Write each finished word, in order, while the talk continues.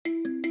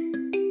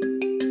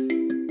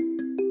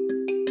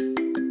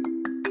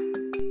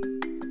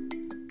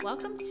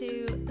Welcome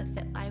to the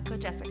Fit Life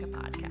with Jessica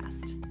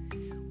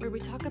podcast, where we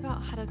talk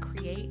about how to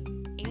create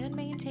and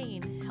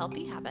maintain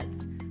healthy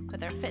habits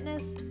with our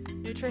fitness,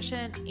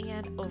 nutrition,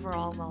 and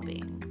overall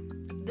well-being.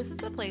 This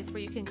is a place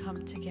where you can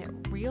come to get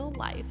real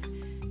life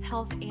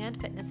health and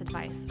fitness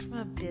advice from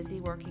a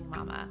busy working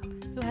mama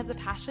who has a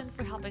passion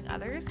for helping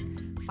others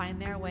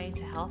find their way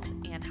to health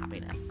and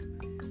happiness.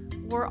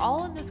 We're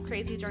all in this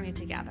crazy journey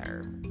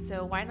together,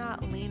 so why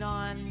not lean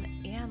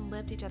on and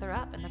lift each other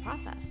up in the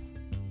process?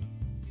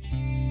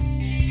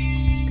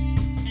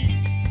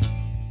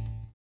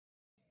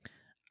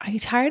 Are you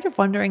tired of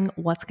wondering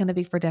what's going to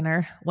be for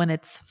dinner when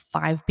it's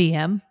 5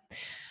 p.m.?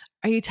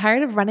 Are you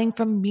tired of running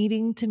from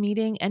meeting to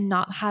meeting and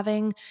not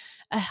having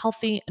a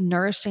healthy,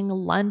 nourishing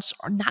lunch,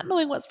 or not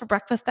knowing what's for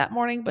breakfast that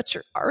morning, but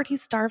you're already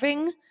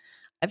starving?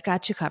 I've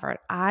got you covered.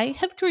 I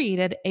have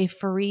created a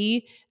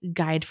free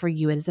guide for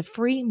you. It is a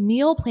free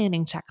meal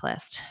planning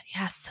checklist.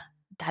 Yes,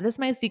 that is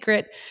my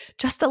secret.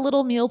 Just a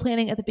little meal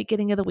planning at the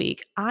beginning of the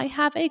week. I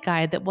have a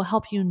guide that will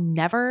help you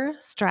never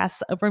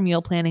stress over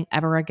meal planning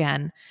ever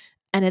again.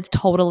 And it's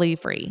totally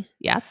free.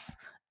 Yes,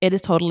 it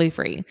is totally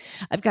free.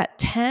 I've got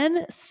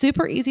 10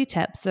 super easy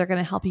tips that are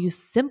going to help you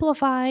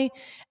simplify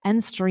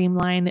and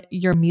streamline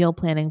your meal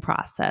planning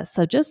process.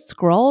 So just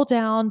scroll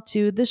down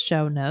to the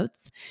show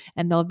notes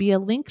and there'll be a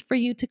link for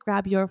you to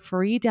grab your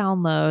free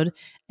download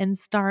and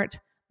start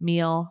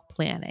meal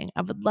planning.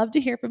 I would love to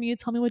hear from you.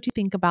 Tell me what you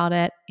think about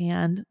it,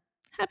 and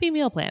happy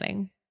meal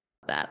planning.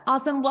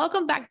 Awesome.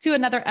 Welcome back to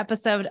another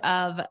episode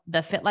of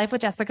the Fit Life with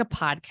Jessica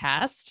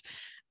podcast.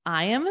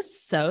 I am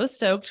so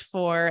stoked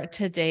for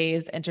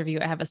today's interview.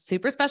 I have a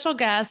super special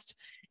guest,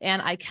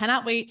 and I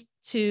cannot wait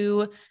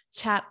to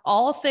chat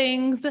all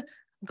things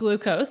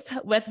glucose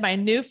with my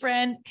new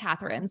friend,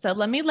 Catherine. So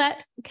let me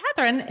let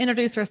Catherine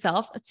introduce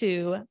herself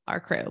to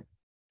our crew.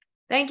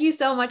 Thank you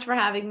so much for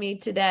having me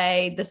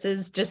today. This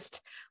is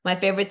just my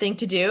favorite thing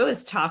to do,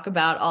 is talk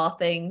about all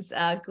things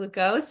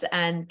glucose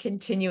and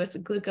continuous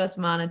glucose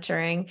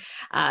monitoring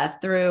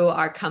through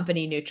our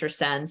company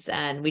Nutrisense.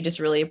 And we just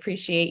really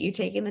appreciate you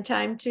taking the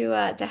time to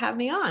have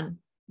me on.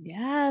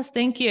 Yes,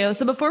 thank you.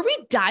 So before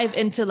we dive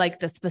into like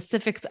the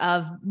specifics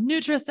of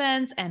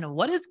Nutrisense and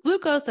what is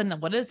glucose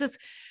and what is this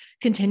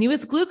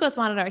continuous glucose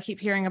monitor I keep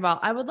hearing about,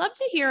 I would love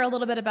to hear a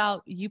little bit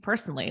about you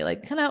personally.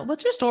 Like, kind of,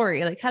 what's your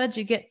story? Like, how did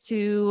you get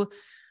to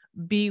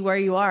be where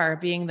you are,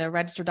 being the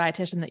registered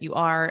dietitian that you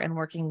are and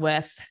working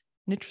with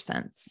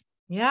Nutrisense?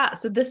 Yeah.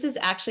 So this is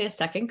actually a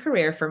second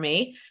career for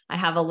me. I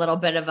have a little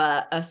bit of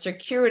a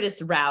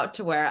circuitous route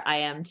to where I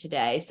am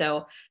today.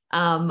 So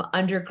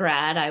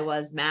undergrad, I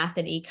was math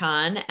and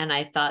econ, and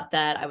I thought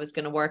that I was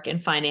going to work in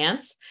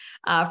finance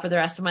for the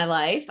rest of my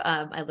life.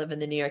 I live in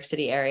the New York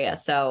City area.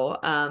 So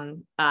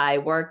I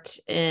worked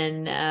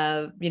in,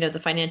 the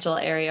financial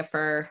area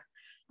for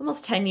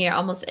almost 10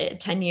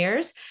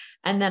 years.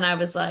 And then I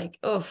was like,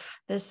 oof,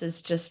 this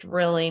is just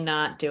really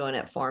not doing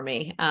it for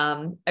me.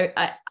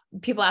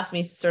 People ask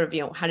me sort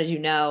of, how did you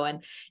know?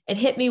 And it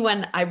hit me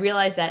when I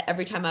realized that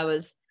every time I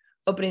was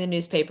opening the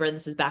newspaper, and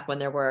this is back when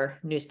there were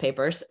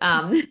newspapers,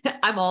 I'm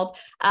old,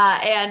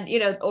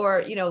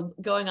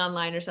 going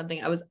online or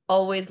something, I was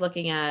always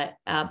looking at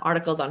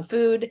articles on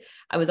food.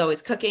 I was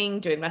always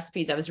cooking, doing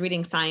recipes. I was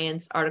reading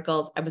science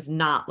articles. I was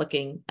not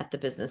looking at the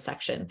business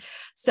section.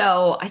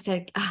 So I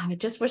said, I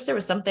just wish there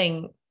was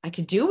something I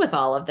could do with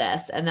all of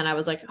this. And then I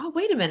was like, oh,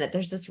 wait a minute,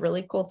 there's this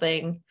really cool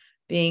thing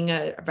being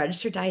a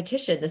registered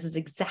dietitian.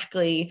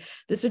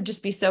 This would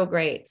just be so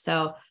great.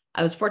 So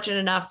I was fortunate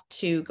enough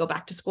to go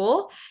back to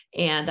school,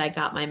 and I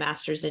got my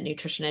master's in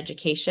nutrition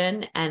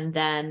education. And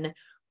then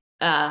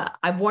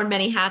I've worn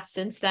many hats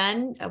since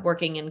then,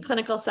 working in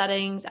clinical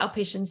settings,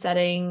 outpatient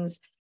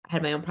settings. I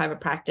had my own private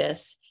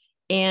practice.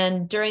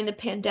 And during the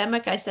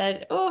pandemic, I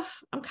said, oh,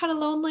 I'm kind of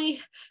lonely.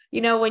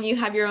 When you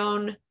have your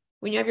own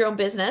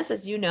business,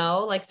 as you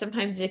know, like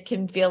sometimes it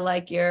can feel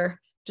like you're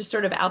just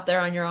sort of out there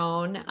on your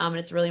own. And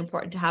it's really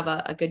important to have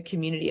a good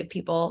community of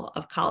people,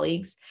 of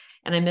colleagues.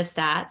 And I missed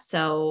that.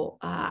 So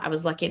I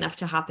was lucky enough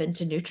to hop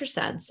into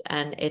Nutrisense,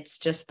 and it's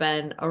just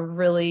been a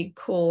really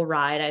cool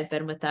ride. I've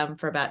been with them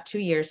for about 2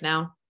 years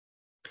now.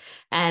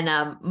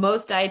 And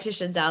most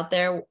dietitians out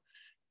there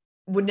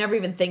would never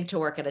even think to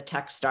work at a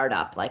tech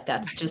startup. Like,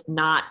 that's just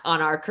not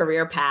on our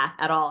career path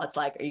at all. It's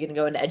like, are you going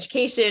to go into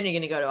education? Are you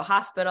going to go to a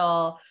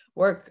hospital,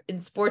 work in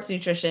sports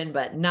nutrition,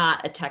 but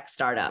not a tech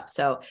startup?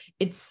 So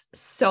it's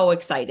so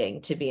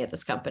exciting to be at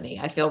this company.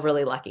 I feel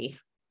really lucky.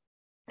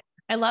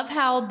 I love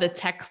how the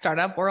tech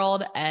startup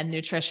world and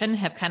nutrition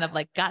have kind of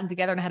like gotten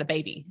together and had a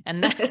baby.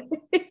 And,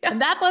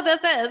 and that's what this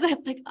is.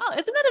 It's like, oh,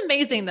 isn't that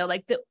amazing though?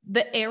 Like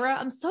the era,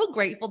 I'm so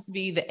grateful to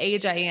be the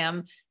age I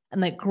am,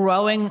 and like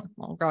growing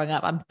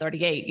up, I'm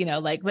 38,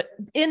 but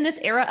in this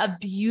era of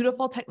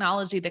beautiful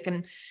technology that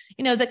can,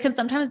 that can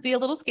sometimes be a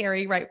little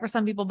scary, right? For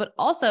some people, but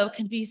also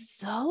can be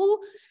so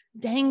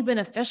dang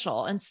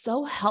beneficial and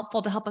so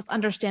helpful to help us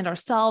understand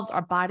ourselves,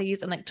 our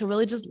bodies, and like to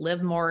really just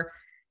live more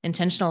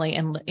intentionally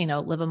and,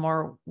 live a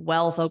more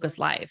well-focused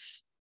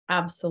life.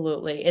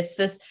 Absolutely. It's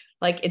this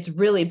Like it's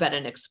really been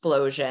an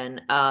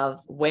explosion of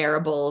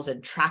wearables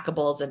and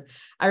trackables. And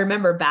I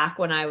remember back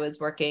when I was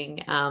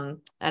working at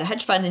a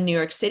hedge fund in New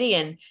York City,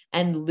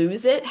 and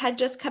Lose It had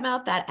just come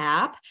out, that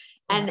app.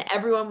 Yeah. And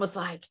everyone was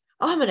like,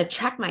 oh, I'm going to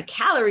track my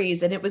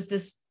calories. And it was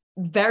this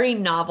very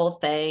novel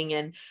thing.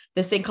 And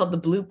this thing called the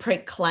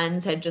Blueprint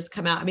Cleanse had just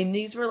come out. I mean,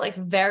 these were like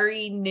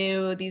very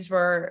new.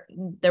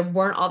 There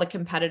weren't all the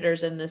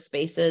competitors in the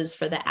spaces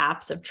for the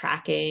apps of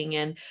tracking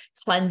and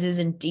cleanses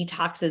and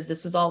detoxes.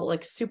 This was all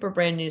like super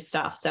brand new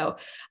stuff. So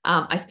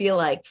I feel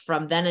like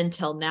from then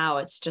until now,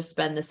 it's just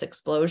been this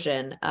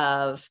explosion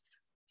of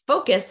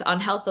focus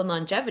on health and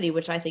longevity,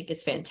 which I think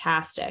is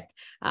fantastic.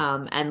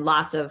 And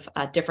lots of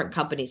different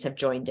companies have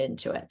joined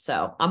into it.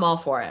 So I'm all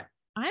for it.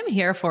 I'm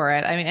here for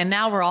it. I mean, and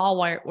now we're all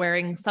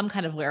wearing some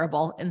kind of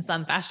wearable in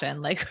some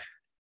fashion, like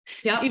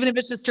Yep. even if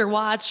it's just your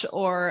watch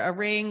or a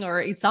ring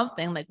or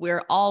something, like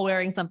we're all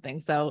wearing something.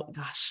 So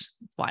gosh,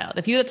 it's wild.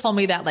 If you'd have told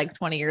me that like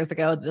 20 years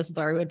ago, this is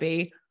where it would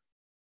be,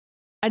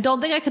 I don't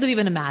think I could have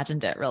even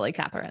imagined it really,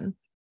 Catherine.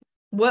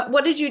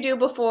 What did you do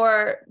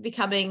before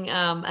becoming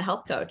a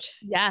health coach?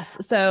 Yes.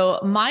 So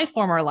my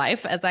former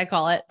life, as I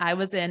call it, I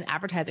was in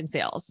advertising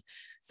sales.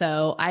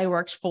 So I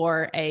worked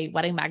for a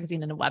wedding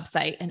magazine and a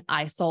website, and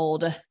I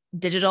sold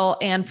digital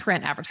and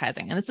print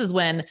advertising. And this is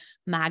when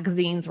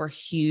magazines were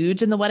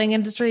huge in the wedding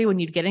industry, when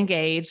you'd get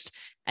engaged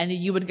and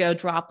you would go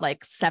drop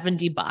like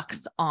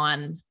 $70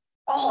 on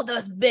all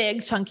those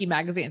big chunky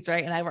magazines.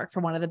 Right. And I worked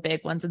for one of the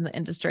big ones in the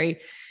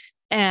industry,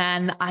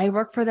 and I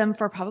worked for them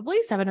for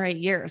probably 7 or 8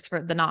 years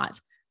for the Knot.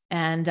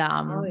 And,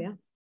 Oh yeah.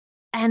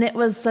 and it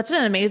was such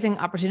an amazing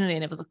opportunity,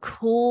 and it was a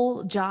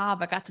cool job.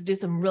 I got to do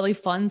some really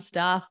fun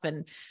stuff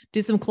and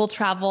do some cool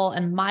travel.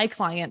 And my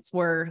clients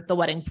were the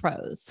wedding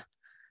pros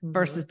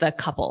versus the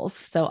couples.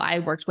 So I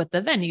worked with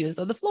the venues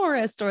or the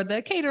florist or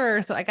the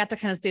caterer. So I got to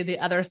kind of see the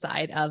other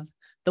side of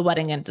the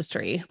wedding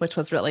industry, which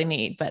was really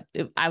neat. But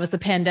I was a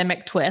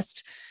pandemic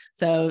twist.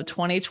 So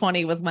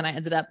 2020 was when I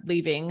ended up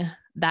leaving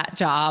that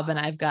job, and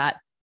I've got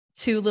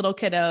 2 little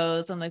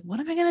kiddos. I'm like, what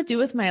am I going to do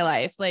with my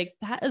life? Like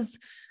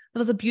it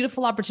was a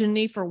beautiful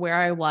opportunity for where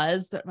I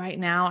was, but right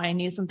now I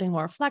need something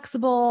more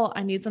flexible.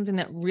 I need something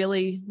that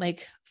really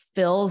like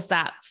fills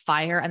that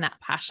fire and that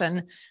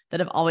passion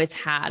that I've always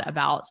had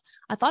about.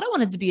 I thought I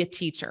wanted to be a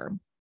teacher.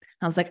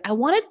 I was like, I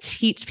want to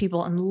teach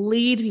people and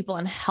lead people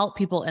and help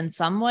people in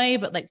some way,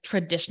 but like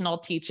traditional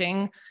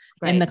teaching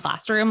in the Right.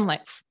 classroom,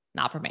 like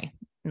not for me.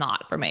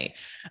 Not for me.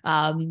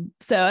 And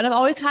I've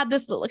always had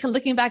this,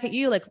 looking back at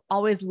you, like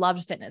always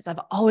loved fitness. I've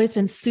always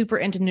been super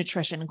into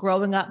nutrition.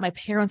 Growing up, my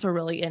parents were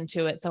really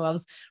into it. So I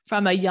was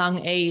from a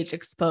young age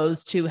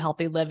exposed to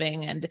healthy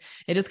living, and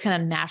it just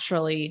kind of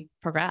naturally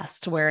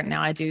progressed to where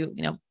now I do,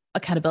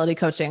 accountability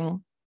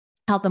coaching,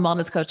 health and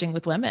wellness coaching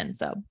with women.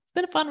 So it's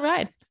been a fun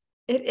ride.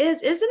 It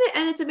is, isn't it?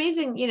 And it's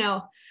amazing.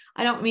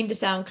 I don't mean to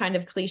sound kind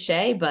of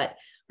cliche, but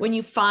when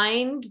you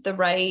find the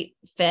right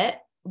fit,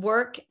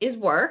 work is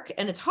work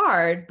and it's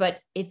hard,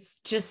 but it's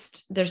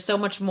just, there's so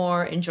much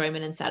more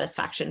enjoyment and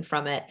satisfaction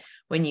from it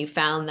when you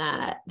found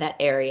that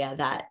area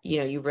that,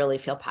 you really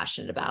feel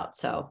passionate about.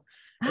 So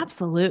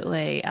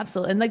Absolutely.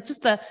 Absolutely. And like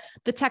just the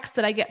text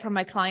that I get from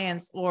my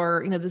clients,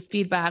 or, this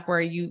feedback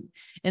where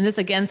and this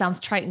again sounds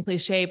trite and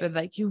cliche, but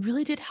like, you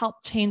really did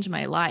help change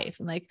my life.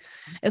 And like,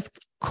 as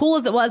cool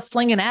as it was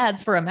slinging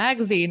ads for a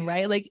magazine,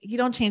 right? Like you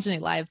don't change any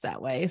lives that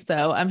way.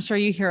 So I'm sure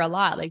you hear a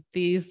lot like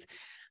these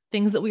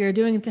things that we are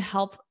doing to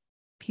help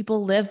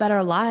people live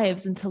better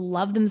lives and to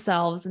love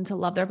themselves and to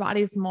love their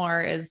bodies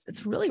more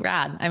it's really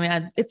rad. I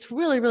mean, it's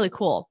really, really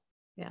cool.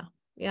 yeah.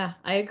 Yeah,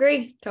 I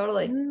agree.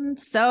 Totally.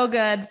 So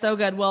good. So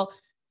good. Well,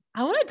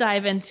 I want to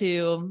dive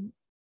into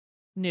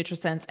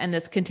Nutrisense and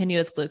this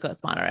continuous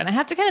glucose monitor. And I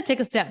have to kind of take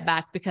a step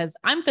back because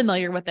I'm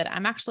familiar with it.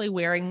 I'm actually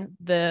wearing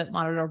the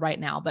monitor right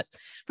now, but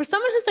for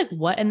someone who's like,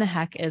 what in the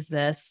heck is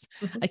this?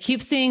 I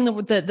keep seeing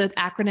the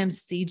acronym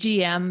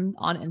CGM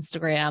on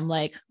Instagram.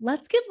 Like,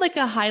 let's give like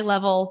a high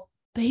level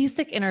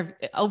basic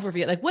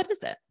overview. Like, what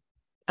is it?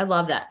 I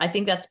love that. I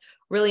think that's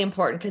really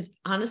important because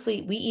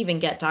honestly, we even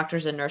get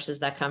doctors and nurses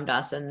that come to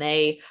us and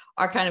they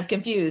are kind of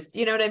confused.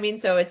 You know what I mean?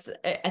 So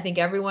I think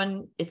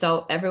everyone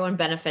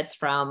benefits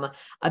from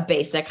a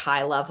basic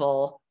high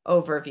level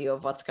overview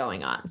of what's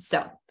going on.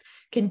 So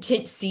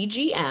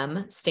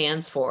CGM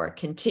stands for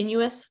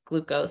continuous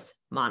glucose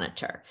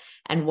monitor.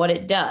 And what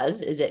it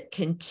does is it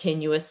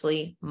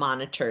continuously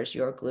monitors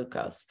your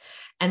glucose.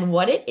 And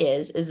what it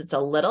is it's a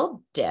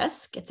little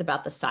disc. It's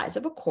about the size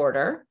of a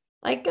quarter,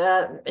 like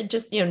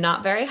just,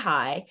 not very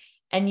high.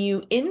 And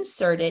you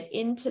insert it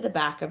into the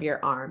back of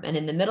your arm. And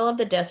in the middle of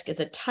the disc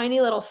is a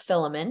tiny little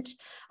filament,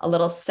 a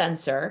little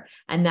sensor,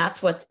 and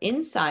that's what's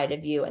inside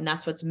of you. And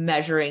that's what's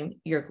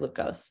measuring your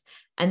glucose.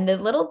 And the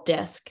little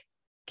disc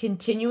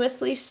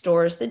continuously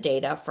stores the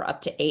data for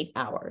up to 8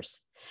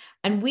 hours.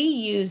 And we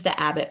use the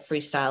Abbott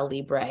Freestyle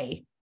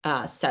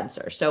Libre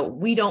sensor. So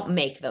we don't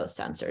make those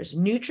sensors.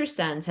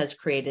 Nutrisense has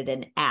created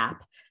an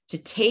app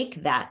to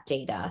take that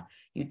data.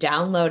 You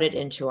download it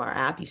into our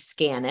app, you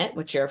scan it,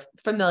 which you're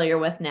familiar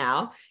with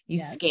now. You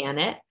Yes. scan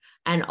it,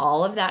 and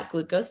all of that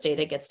glucose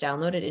data gets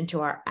downloaded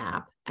into our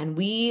app. and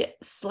we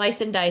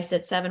slice and dice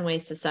it 7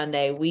 ways to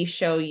Sunday. We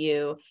show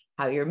you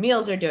how your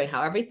meals are doing,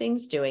 how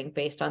everything's doing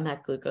based on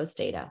that glucose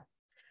data.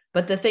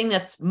 But the thing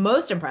that's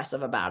most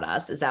impressive about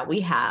us is that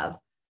we have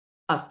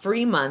a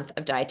free month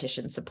of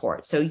dietitian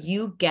support. So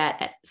you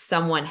get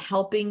someone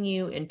helping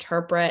you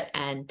interpret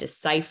and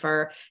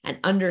decipher and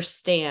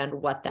understand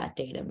what that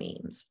data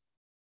means.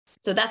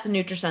 So that's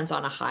Nutrisense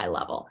on a high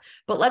level.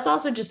 But let's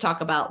also just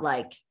talk about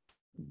like,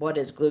 what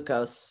is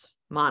glucose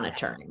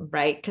monitoring, Yes.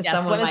 right? Because Yes.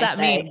 What someone does might that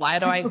say, mean? Why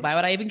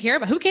would I even care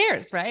about? Who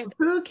cares, right?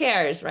 who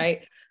cares,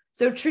 right?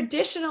 So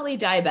traditionally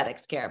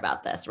diabetics care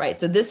about this, right?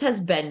 So this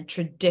has been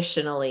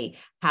traditionally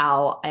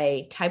how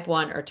a type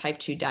 1 or type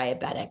 2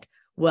 diabetic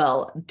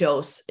will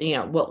dose,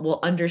 will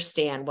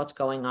understand what's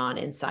going on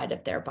inside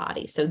of their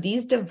body. So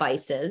these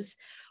devices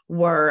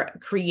were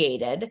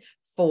created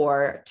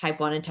for type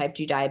 1 and type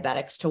 2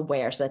 diabetics to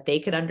wear so that they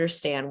could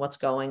understand what's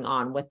going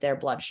on with their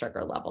blood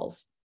sugar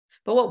levels.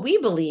 But what we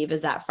believe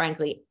is that,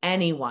 frankly,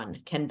 anyone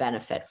can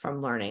benefit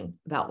from learning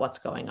about what's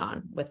going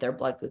on with their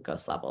blood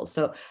glucose levels.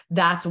 So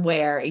that's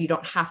where you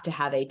don't have to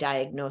have a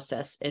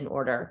diagnosis in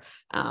order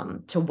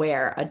to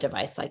wear a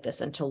device like this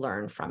and to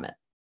learn from it,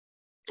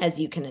 as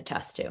you can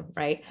attest to,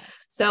 right?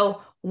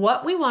 So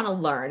what we want to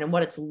learn and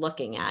what it's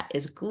looking at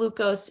is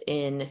glucose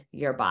in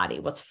your body,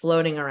 what's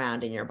floating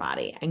around in your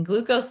body. And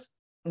glucose,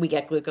 we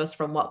get glucose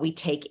from what we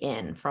take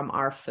in from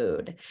our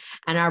food,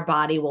 and our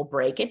body will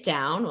break it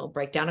down. We'll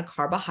break down a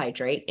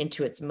carbohydrate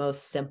into its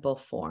most simple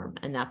form,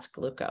 and that's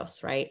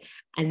glucose, right?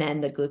 And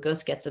then the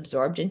glucose gets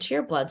absorbed into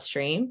your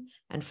bloodstream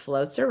and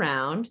floats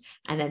around.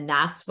 And then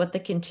that's what the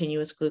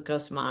continuous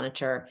glucose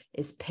monitor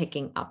is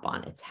picking up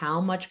on. It's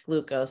how much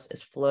glucose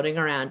is floating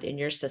around in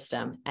your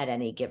system at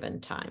any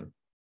given time.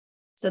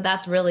 So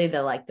that's really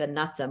the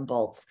nuts and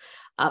bolts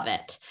of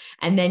it.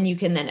 And then you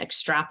can then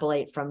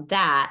extrapolate from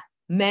that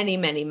many,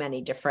 many,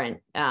 many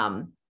different,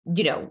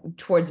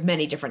 towards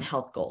many different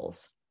health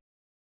goals.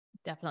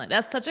 Definitely.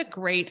 That's such a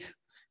great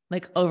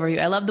overview.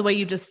 I love the way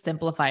you just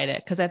simplified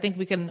it, because I think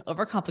we can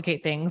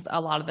overcomplicate things a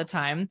lot of the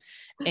time.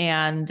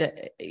 And,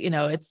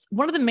 it's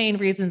one of the main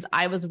reasons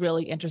I was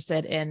really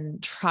interested in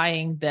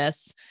trying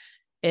this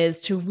is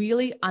to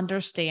really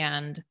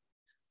understand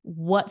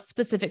what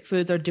specific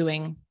foods are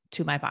doing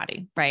to my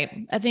body,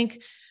 right? I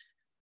think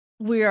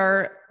we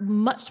are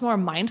much more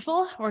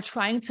mindful. We're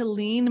trying to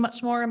lean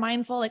much more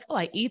mindful, like, oh,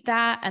 I eat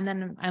that and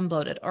then I'm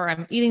bloated, or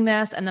I'm eating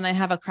this and then I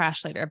have a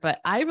crash later. But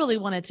I really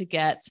wanted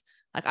to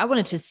I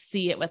wanted to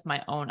see it with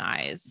my own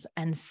eyes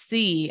and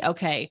see,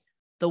 okay,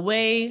 the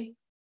way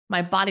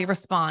my body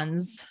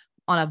responds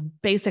on a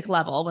basic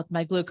level with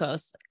my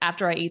glucose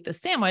after I eat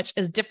this sandwich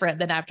is different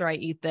than after I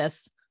eat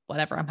this,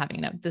 whatever I'm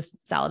having, this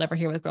salad over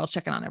here with grilled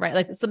chicken on it, right?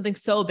 Like something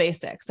so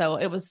basic. So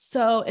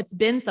it's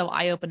been so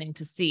eye-opening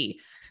to see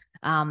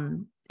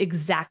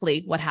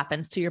exactly what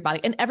happens to your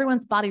body, and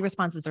everyone's body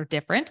responses are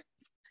different.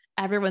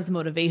 Everyone's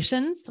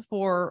motivations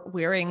for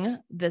wearing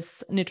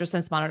this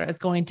Nutrisense monitor is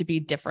going to be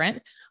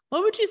different.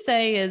 What would you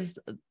say is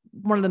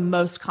one of the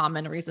most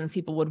common reasons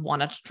people would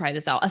want to try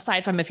this out,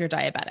 aside from if you're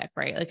diabetic,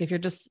 right? Like if you're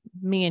just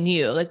me and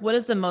you, like what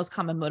is the most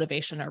common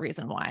motivation or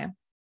reason why?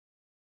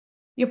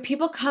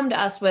 People come to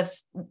us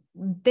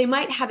they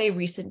might have a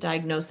recent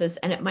diagnosis,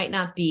 and it might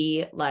not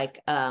be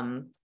like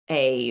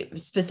a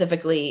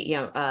specifically,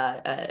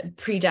 a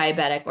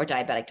pre-diabetic or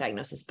diabetic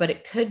diagnosis, but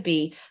it could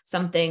be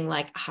something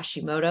like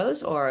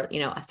Hashimoto's, or,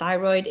 a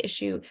thyroid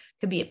issue,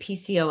 could be a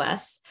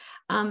PCOS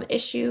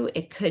issue.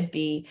 It could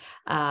be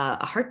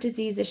a heart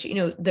disease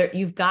issue.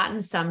 You've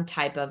gotten some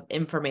type of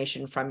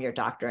information from your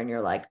doctor and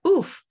you're like,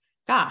 oof,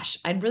 gosh,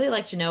 I'd really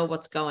like to know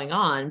what's going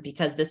on,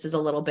 because this is a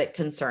little bit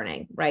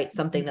concerning, right?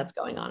 Something that's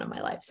going on in my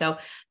life. So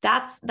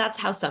that's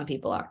how some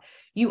people are.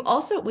 We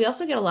also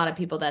get a lot of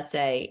people that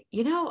say,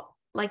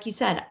 like you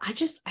said, I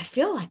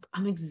feel like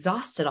I'm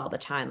exhausted all the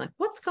time. Like,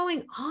 what's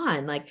going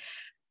on? Like,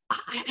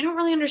 I don't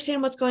really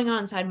understand what's going on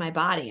inside my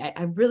body.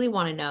 I really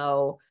want to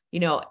know,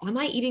 am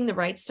I eating the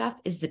right stuff?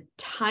 Is the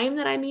time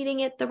that I'm eating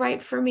it the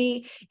right for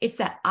me? It's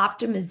that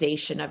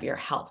optimization of your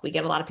health. We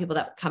get a lot of people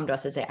that come to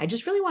us and say, I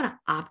just really want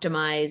to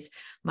optimize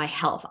my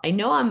health. I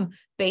know I'm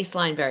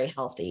baseline very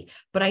healthy,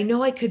 but I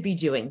know I could be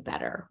doing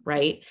better,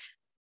 right?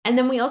 And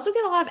then we also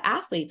get a lot of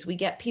athletes. We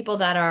get people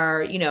that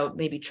are,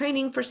 maybe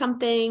training for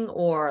something,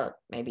 or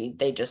maybe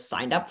they just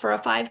signed up for a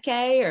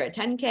 5K or a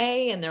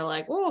 10K, and they're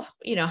like, oh,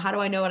 how do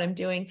I know what I'm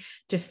doing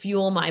to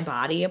fuel my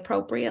body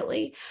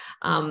appropriately?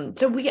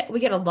 So we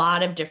get a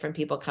lot of different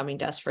people coming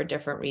to us for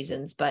different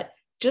reasons. But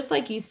just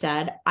like you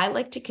said, I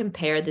like to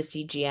compare the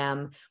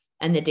CGM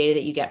and the data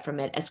that you get from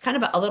it as kind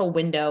of a little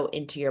window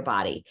into your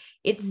body.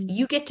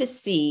 You get to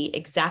see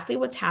exactly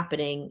what's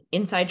happening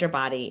inside your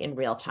body in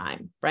real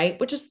time, right?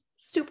 Which is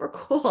super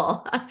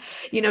cool.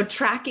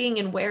 Tracking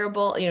and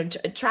wearable,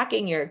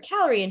 tracking your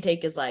calorie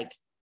intake is like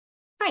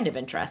kind of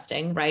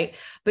interesting, right?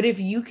 But if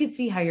you could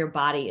see how your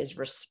body is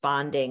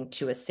responding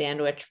to a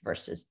sandwich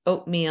versus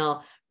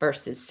oatmeal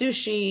versus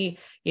sushi,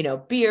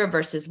 beer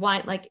versus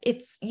wine, like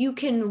you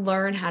can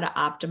learn how to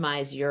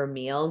optimize your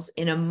meals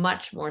in a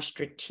much more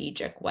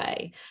strategic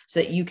way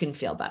so that you can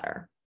feel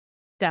better.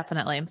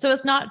 Definitely. So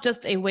it's not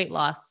just a weight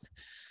loss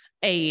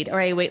aid or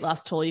a weight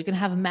loss tool. You can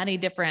have many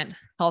different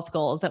health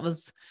goals. That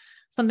was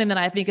something that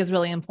I think is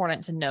really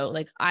important to note.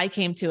 Like I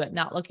came to it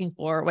not looking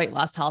for weight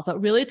loss health, but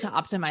really to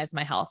optimize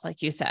my health,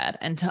 like you said,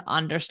 and to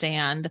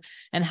understand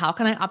and how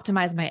can I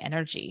optimize my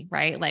energy,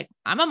 right? Like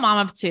I'm a mom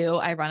of two.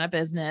 I run a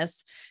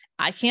business.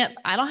 I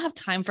don't have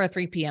time for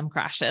 3 p.m.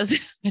 crashes.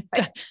 Right.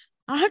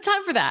 I don't have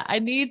time for that. I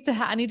need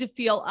to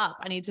feel up.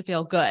 I need to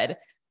feel good.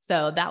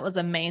 So that was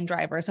a main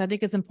driver. So I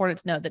think it's important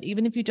to note that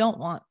even if you don't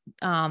want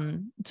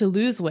to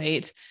lose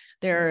weight,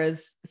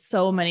 there's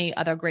so many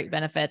other great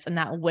benefits, and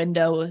that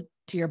window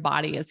to your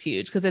body is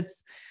huge because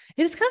it's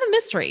kind of a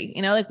mystery,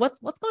 like what's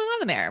going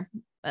on in there.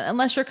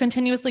 Unless you're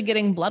continuously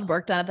getting blood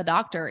work done at the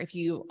doctor, if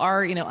you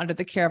are, under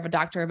the care of a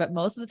doctor, but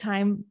most of the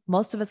time,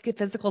 most of us get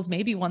physicals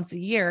maybe once a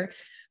year.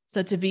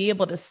 So to be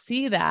able to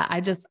see that,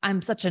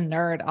 I'm such a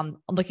nerd on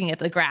looking at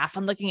the graph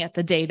and looking at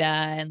the data,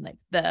 and like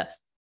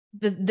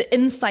the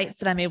insights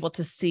that I'm able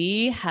to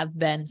see have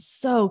been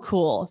so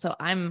cool. So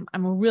I'm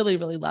really,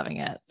 really loving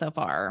it so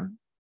far.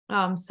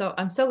 So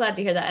I'm so glad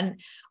to hear that.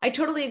 And I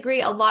totally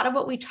agree. A lot of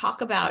what we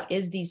talk about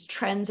is these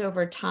trends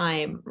over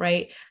time,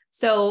 right?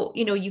 So,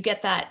 you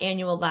get that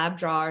annual lab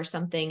draw or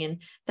something,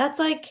 and that's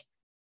like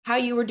how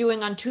you were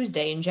doing on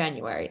Tuesday in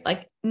January,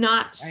 like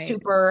not Right.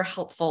 super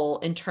helpful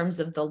in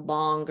terms of the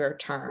longer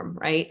term,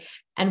 right?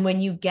 And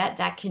when you get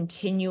that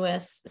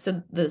continuous,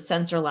 so the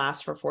sensor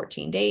lasts for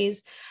 14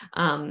 days.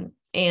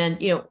 And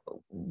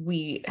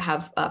we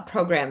have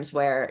programs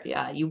where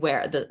you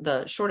wear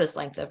the shortest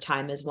length of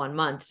time is 1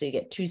 month, so you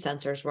get 2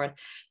 sensors worth.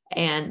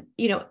 And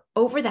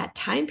over that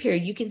time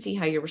period, you can see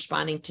how you're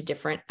responding to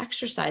different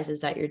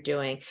exercises that you're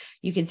doing.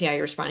 You can see how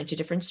you're responding to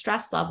different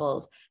stress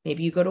levels.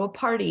 Maybe you go to a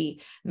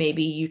party,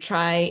 maybe you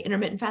try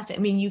intermittent fasting.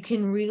 I mean, you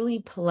can really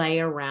play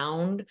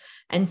around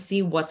and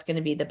see what's going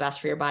to be the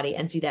best for your body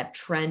and see that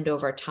trend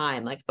over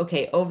time. Like,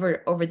 okay,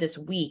 over this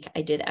week,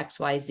 I did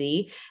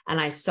XYZ and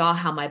I saw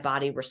how my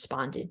body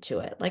responded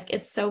to it. Like,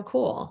 it's so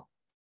cool.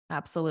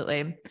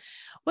 Absolutely.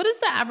 What is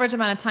the average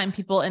amount of time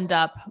people end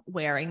up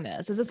wearing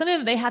this? Is this something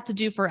that they have to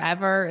do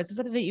forever? Is this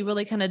something that you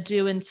really kind of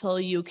do until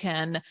you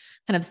can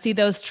kind of see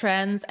those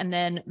trends and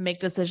then make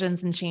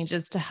decisions and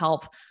changes to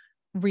help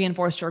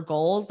reinforce your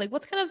goals? Like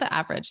what's kind of the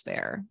average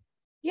there?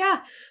 Yeah.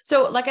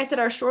 So like I said,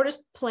 our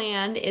shortest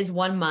plan is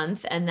 1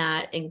 month, and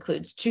that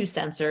includes 2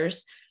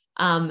 sensors.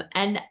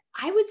 And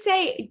I would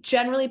say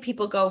generally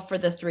people go for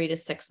the 3 to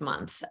 6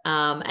 month.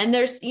 And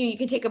there's, you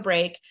can take a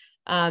break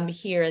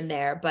here and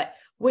there, but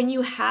when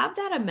you have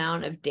that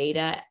amount of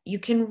data, you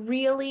can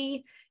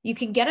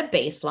get a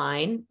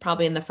baseline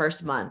probably in the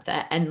first month.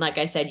 And like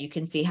I said, you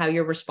can see how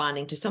you're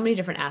responding to so many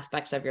different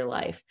aspects of your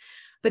life.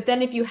 But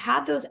then if you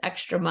have those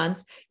extra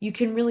months, you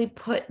can really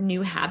put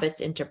new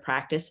habits into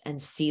practice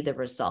and see the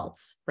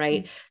results,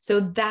 right? So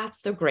that's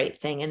the great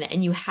thing.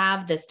 And you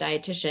have this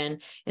dietitian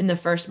in the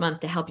first month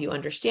to help you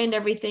understand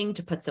everything,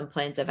 to put some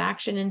plans of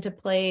action into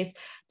place,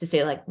 to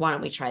say like, why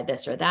don't we try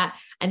this or that?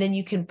 And then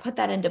you can put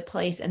that into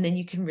place, and then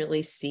you can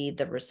really see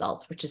the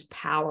results, which is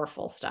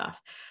powerful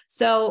stuff.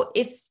 So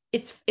it's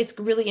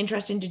really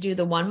interesting to do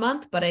the 1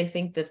 month, but I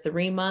think the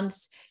 3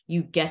 months,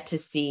 you get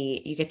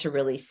to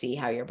really see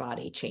how your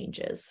body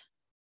changes.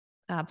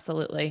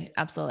 Absolutely.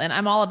 Absolutely. And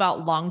I'm all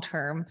about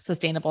long-term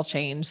sustainable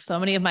change. So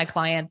many of my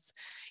clients,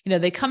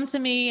 they come to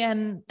me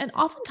and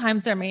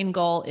oftentimes their main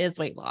goal is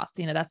weight loss.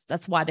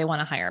 That's why they want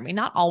to hire me.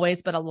 Not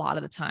always, but a lot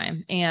of the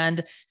time.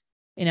 And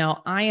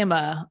I'm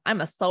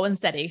a slow and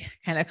steady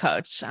kind of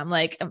coach. I'm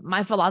like,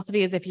 my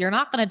philosophy is if you're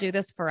not going to do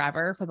this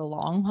forever for the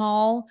long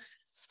haul,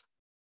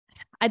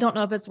 I don't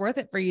know if it's worth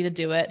it for you to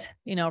do it,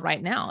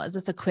 right now. Is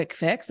this a quick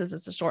fix? Is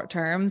this a short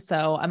term?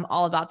 So I'm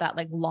all about that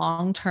like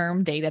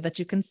long-term data that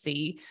you can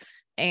see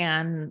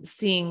and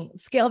seeing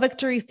scale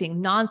victories,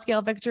 seeing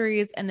non-scale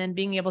victories, and then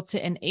being able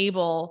to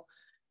enable,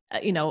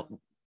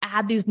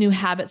 add these new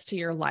habits to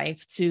your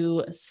life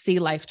to see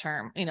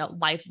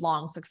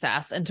lifelong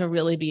success, and to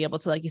really be able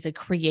to, like you said,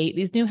 create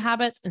these new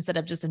habits instead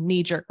of just a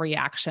knee-jerk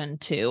reaction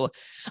to,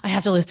 I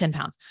have to lose 10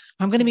 pounds.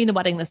 Or I'm going to be in a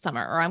wedding this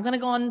summer, or I'm going to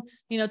go on,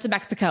 to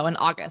Mexico in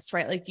August,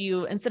 right? Like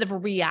instead of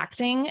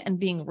reacting and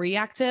being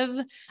reactive,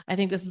 I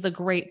think this is a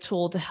great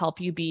tool to help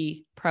you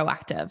be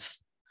proactive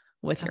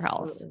with your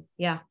health. Absolutely.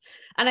 Yeah.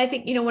 And I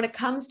think, when it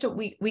comes to,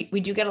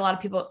 we do get a lot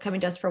of people coming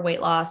to us for weight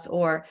loss,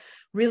 or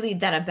really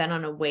that have been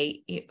on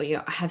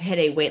a have hit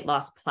a weight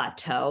loss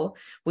plateau.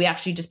 We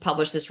actually just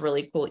published this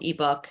really cool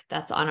ebook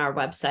that's on our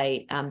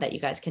website that you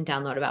guys can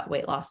download about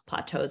weight loss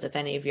plateaus. If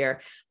any of your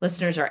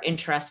listeners are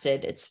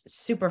interested, it's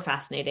super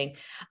fascinating.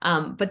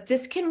 But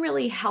this can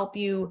really help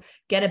you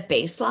get a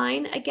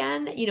baseline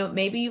again.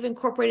 Maybe you've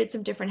incorporated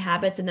some different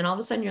habits, and then all of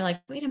a sudden you're like,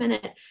 wait a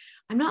minute,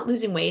 I'm not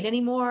losing weight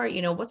anymore.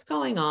 What's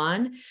going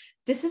on?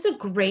 This is a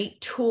great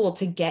tool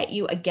to get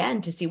you again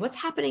to see what's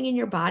happening in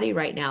your body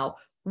right now.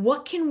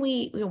 what can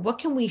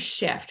we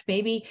shift?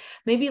 Maybe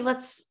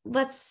let's,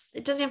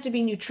 it doesn't have to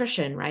be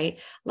nutrition, right?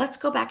 Let's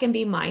go back and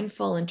be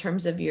mindful in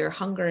terms of your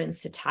hunger and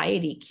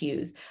satiety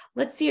cues.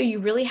 Let's see, are you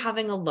really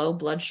having a low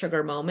blood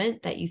sugar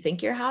moment that you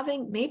think you're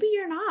having? Maybe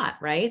you're not,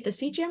 right? The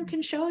CGM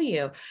can show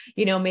you,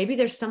 maybe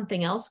there's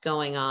something else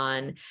going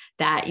on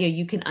that,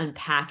 you can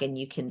unpack and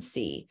you can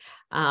see,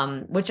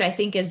 which I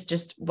think is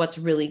just what's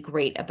really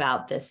great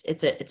about this.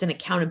 It's an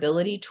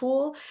accountability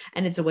tool,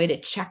 and it's a way to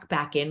check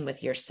back in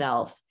with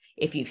yourself.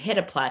 If you've hit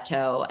a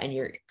plateau and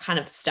you're kind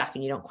of stuck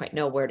and you don't quite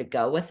know where to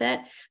go with it,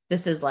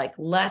 this is like,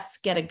 let's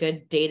get a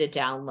good data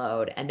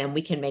download, and then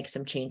we can make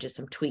some changes,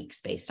 some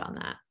tweaks based on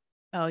that.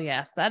 Oh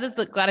yes, that is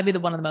got to be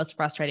one of the most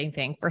frustrating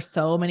thing for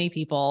so many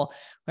people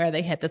where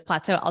they hit this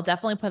plateau. I'll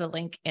definitely put a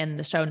link in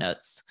the show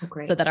notes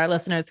so that our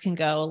listeners can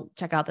go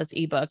check out this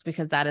ebook,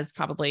 because that is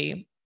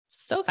probably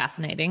so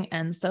fascinating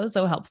and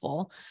so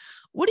helpful.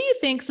 What do you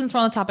think, since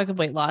we're on the topic of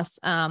weight loss,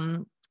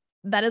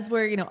 that is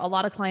where, a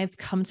lot of clients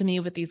come to me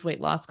with these weight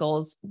loss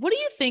goals. What do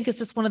you think is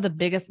just one of the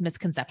biggest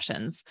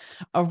misconceptions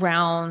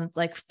around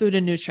like food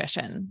and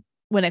nutrition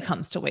when it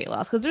comes to weight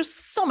loss? Because there's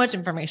so much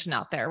information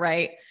out there,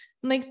 right?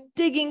 Like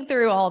digging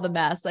through all the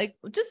mess, like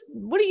just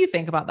what do you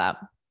think about that?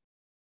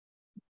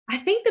 I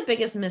think the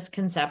biggest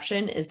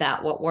misconception is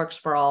that what works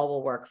for all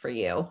will work for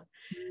you.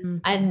 Mm-hmm.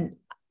 And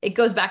it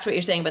goes back to what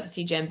you're saying about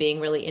the CGM being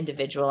really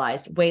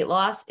individualized. Weight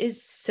loss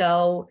is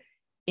so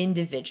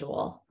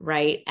individual,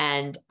 right?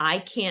 And I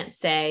can't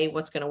say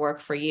what's going to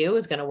work for you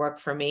is going to work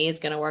for me, is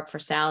going to work for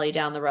Sally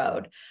down the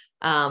road.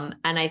 And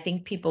I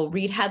think people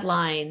read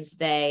headlines,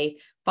 they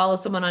follow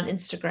someone on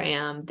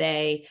Instagram,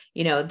 they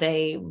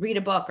read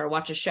a book or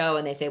watch a show,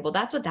 and they say, well,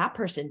 that's what that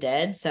person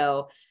did,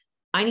 so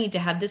I need to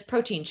have this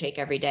protein shake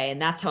every day,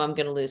 and that's how I'm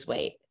going to lose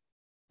weight.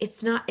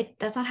 That's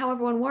not how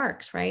everyone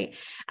works, right?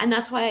 And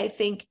that's why I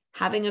think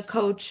having a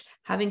coach,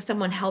 having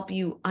someone help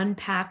you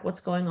unpack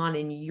what's going on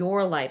in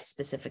your life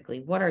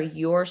specifically. What are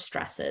your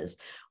stresses?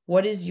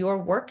 What is your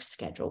work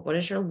schedule? What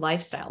is your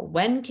lifestyle?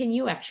 When can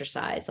you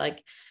exercise?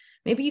 Like,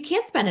 maybe you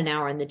can't spend an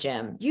hour in the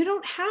gym. You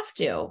don't have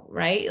to,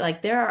 right?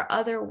 Like, there are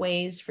other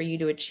ways for you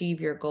to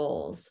achieve your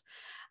goals.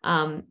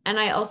 And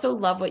I also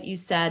love what you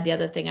said. The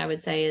other thing I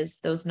would say is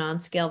those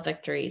non-scale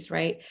victories,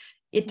 right?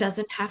 It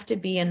doesn't have to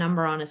be a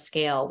number on a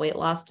scale. Weight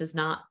loss does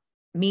not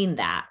mean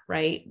that,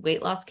 right?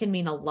 Weight loss can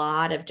mean a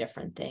lot of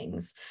different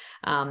things.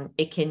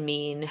 It can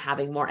mean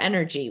having more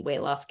energy.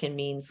 Weight loss can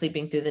mean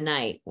sleeping through the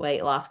night.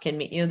 Weight loss can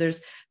mean,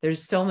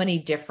 there's so many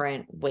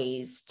different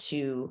ways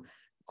to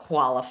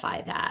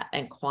qualify that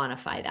and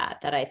quantify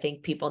that I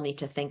think people need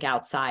to think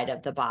outside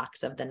of the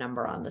box of the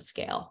number on the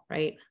scale,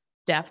 right?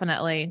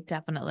 Definitely.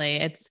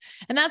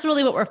 And that's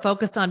really what we're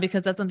focused on,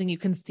 because that's something you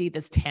can see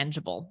that's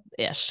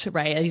tangible-ish,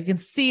 right? You can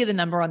see the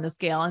number on the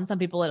scale, and some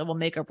people, it will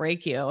make or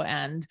break you.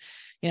 And,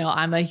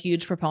 I'm a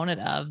huge proponent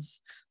of,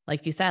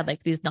 like you said,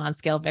 like these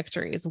non-scale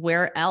victories.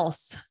 Where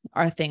else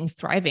are things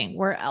thriving?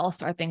 Where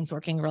else are things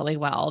working really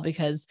well?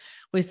 Because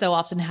we so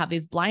often have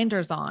these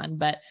blinders on,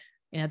 but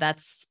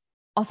that's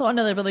also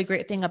another really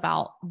great thing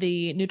about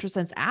the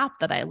Nutrisense app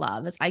that I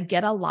love is I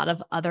get a lot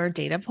of other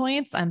data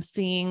points. I'm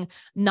seeing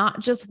not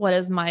just what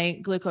is my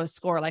glucose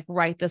score like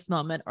right this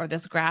moment or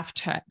this graph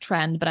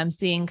trend, but I'm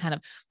seeing kind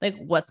of like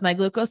what's my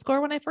glucose score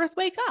when I first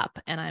wake up.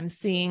 And I'm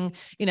seeing,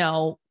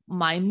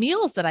 my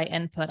meals that I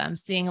input. I'm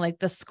seeing like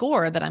the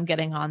score that I'm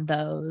getting on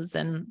those.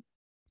 And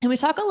we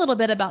talk a little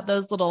bit about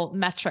those little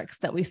metrics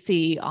that we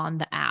see on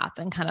the app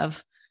and kind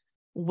of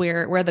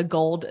where the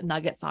gold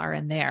nuggets are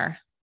in there.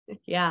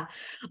 Yeah.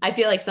 I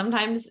feel like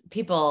sometimes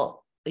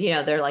people,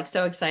 they're like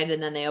so excited,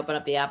 and then they open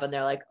up the app and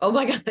they're like, oh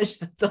my gosh,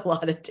 that's a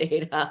lot of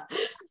data.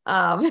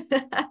 Um,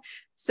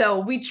 so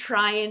we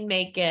try and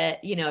make it,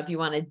 if you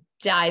want to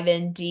dive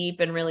in deep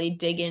and really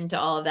dig into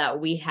all of that,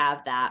 we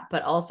have that.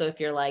 But also if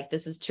you're like,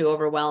 this is too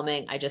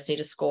overwhelming, I just need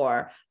a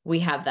score, we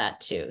have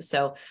that too.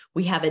 So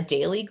we have a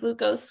daily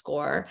glucose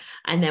score,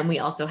 and then we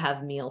also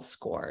have meal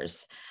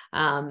scores.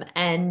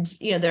 And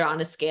they're on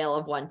a scale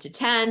of 1 to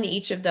 10,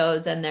 each of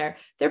those, and they're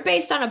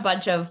based on a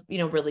bunch of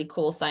really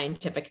cool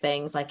scientific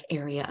things like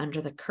area under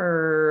the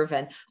curve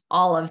and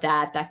all of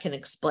that can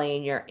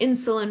explain your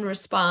insulin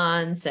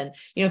response, and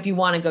if you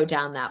want to go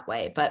down that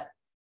way. But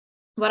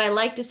what I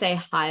like to say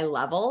high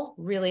level,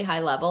 really high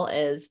level,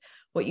 is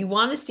what you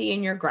want to see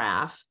in your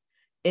graph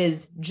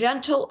is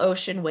gentle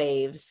ocean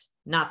waves,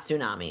 not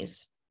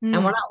tsunamis. And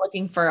we're not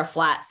looking for a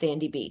flat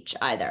sandy beach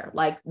either.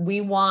 Like,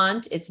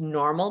 it's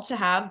normal to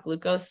have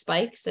glucose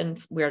spikes, and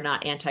we're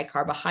not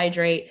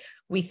anti-carbohydrate.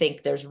 We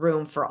think there's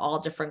room for all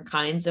different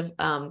kinds of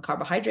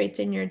carbohydrates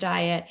in your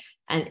diet.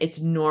 And it's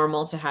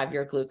normal to have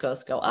your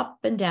glucose go up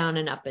and down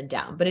and up and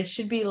down, but it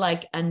should be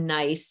like a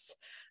nice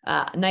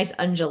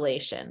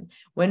undulation.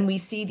 When we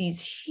see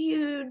these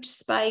huge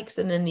spikes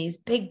and then these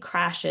big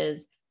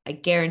crashes, I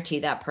guarantee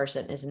that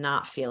person is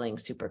not feeling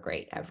super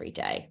great every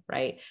day,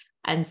 right?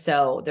 And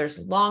so there's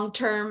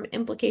long-term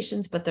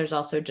implications, but there's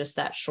also just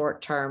that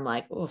short-term,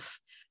 like, oof,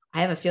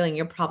 I have a feeling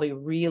you're probably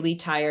really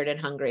tired and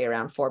hungry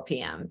around 4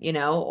 p.m.,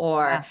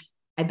 or Yeah.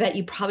 I bet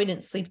you probably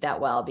didn't sleep that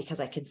well because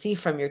I can see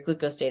from your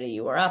glucose data,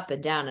 you were up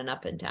and down and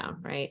up and down,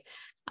 right?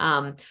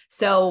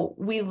 So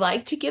we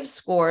like to give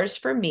scores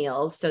for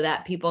meals so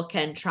that people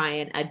can try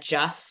and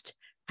adjust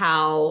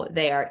how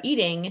they are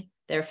eating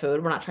their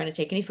food. We're not trying to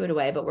take any food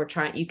away, but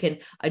you can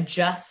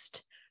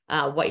adjust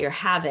what you're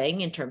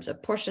having in terms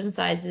of portion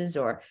sizes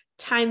or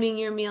timing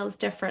your meals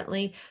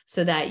differently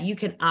so that you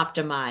can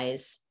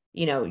optimize,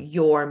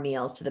 your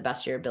meals to the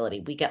best of your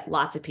ability. We get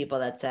lots of people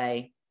that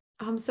say,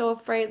 I'm so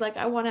afraid, like,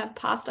 I want to have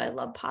pasta. I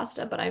love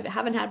pasta, but I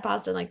haven't had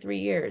pasta in like 3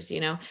 years,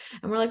 and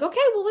we're like,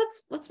 okay, well,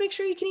 let's make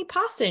sure you can eat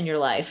pasta in your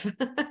life.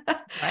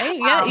 Right.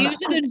 Yeah. You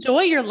should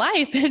enjoy your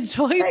life,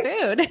 enjoy right.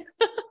 food.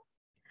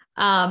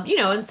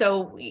 And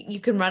so you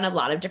can run a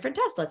lot of different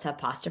tests. Let's have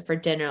pasta for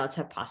dinner. Let's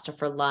have pasta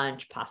for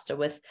lunch, pasta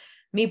with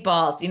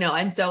meatballs,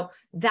 and so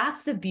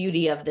that's the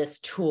beauty of this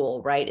tool,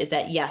 right? Is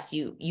that, yes,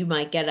 you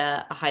might get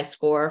a high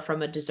score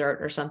from a dessert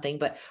or something,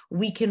 but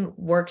we can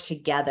work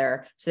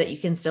together so that you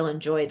can still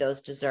enjoy those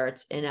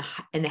desserts in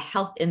the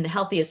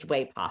healthiest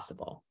way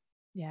possible.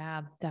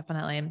 Yeah,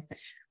 definitely.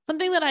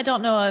 Something that I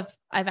don't know if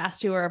I've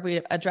asked you or if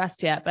we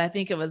addressed yet, but I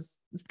think it's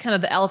kind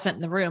of the elephant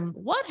in the room.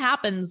 What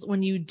happens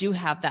when you do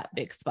have that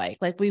big spike?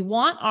 Like, we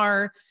want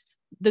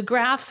the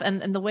graph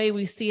and the way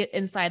we see it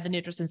inside the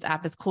Nutrisense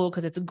app is cool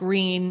because it's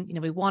green.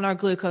 We want our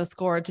glucose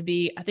score to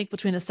be, I think,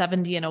 between a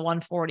 70 and a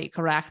 140,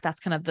 correct? That's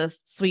kind of the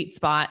sweet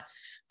spot.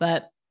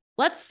 But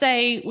let's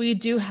say we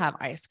do have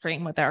ice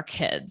cream with our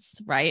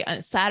kids, right?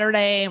 On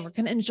Saturday, and we're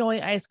going to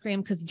enjoy ice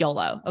cream because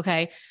YOLO.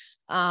 Okay.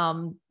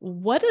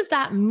 What does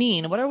that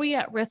mean? What are we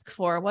at risk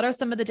for? What are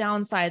some of the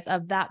downsides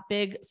of that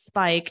big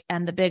spike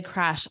and the big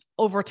crash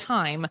over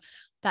time,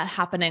 that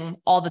happening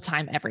all the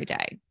time, every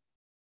day?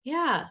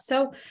 Yeah.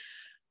 So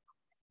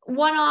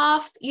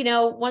one-off,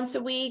 once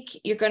a week,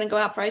 you're going to go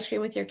out for ice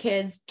cream with your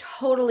kids,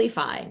 totally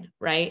fine,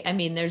 right? I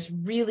mean, there's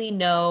really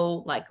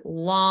no like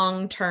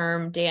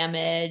long-term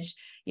damage.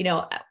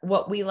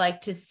 What we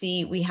like to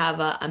see, we have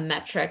a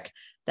metric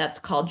that's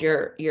called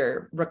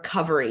your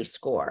recovery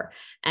score.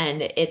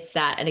 And it's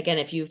that, and again,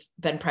 if you've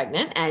been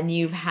pregnant and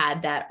you've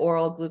had that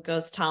oral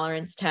glucose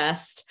tolerance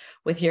test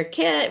with your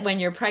kid when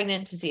you're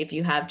pregnant to see if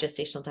you have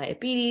gestational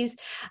diabetes,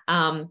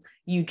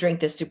 you drink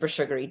this super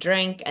sugary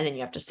drink and then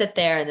you have to sit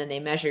there and then they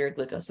measure your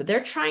glucose. So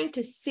they're trying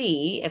to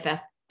see if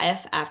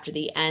after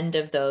the end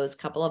of those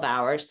couple of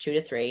hours, 2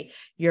 to 3,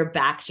 you're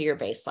back to your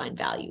baseline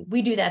value.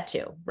 We do that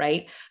too,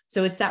 right?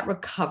 So it's that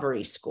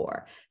recovery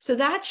score. So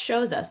that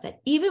shows us that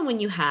even when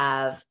you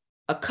have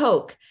a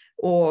Coke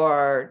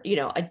or,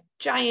 a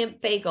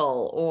giant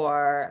bagel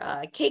or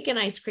a cake and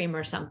ice cream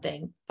or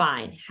something,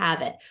 fine,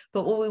 have it.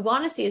 But what we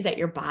want to see is that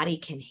your body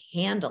can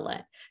handle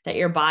it, that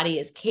your body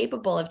is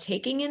capable of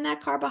taking in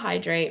that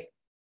carbohydrate.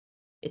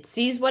 It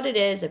sees what it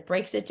is, it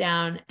breaks it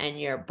down, and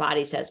your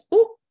body says,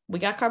 oh, we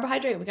got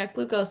carbohydrate, we got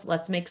glucose,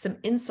 let's make some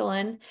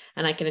insulin.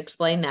 And I can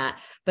explain that,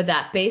 but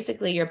that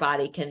basically your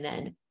body can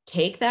then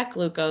take that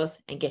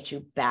glucose and get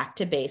you back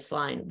to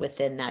baseline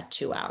within that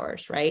 2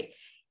 hours, right?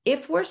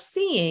 If we're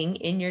seeing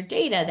in your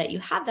data that you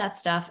have that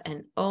stuff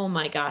and, oh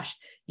my gosh,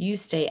 you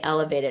stay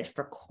elevated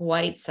for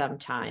quite some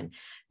time,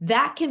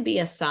 that can be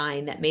a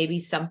sign that maybe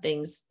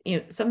something's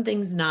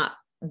not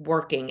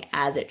working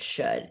as it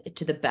should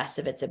to the best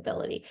of its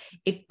ability.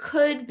 It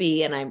could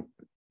be, and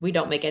we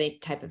don't make any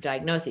type of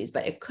diagnoses,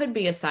 but it could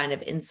be a sign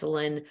of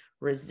insulin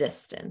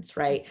resistance,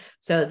 right?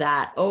 So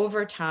that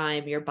over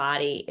time, your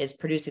body is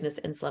producing this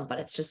insulin, but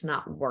it's just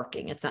not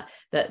working. It's not,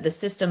 the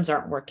systems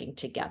aren't working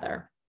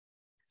together.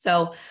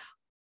 So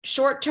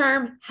short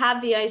term,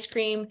 have the ice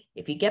cream.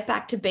 If you get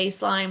back to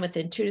baseline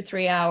within 2 to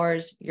 3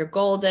 hours, you're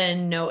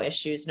golden, no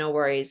issues, no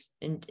worries.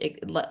 And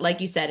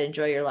like you said,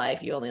 enjoy your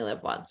life. You only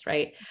live once,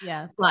 right?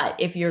 Yes. But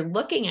if you're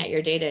looking at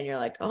your data and you're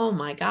like, oh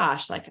my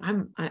gosh, like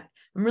I'm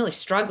really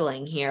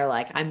struggling here.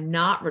 Like I'm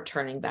not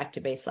returning back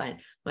to baseline.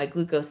 My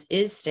glucose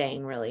is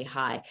staying really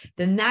high.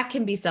 Then that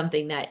can be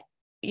something that,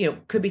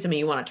 could be something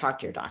you want to talk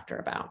to your doctor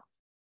about.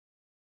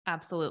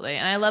 Absolutely.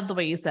 And I love the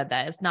way you said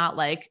that. It's not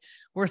like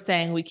we're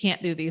saying we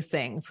can't do these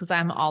things, because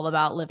I'm all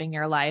about living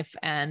your life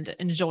and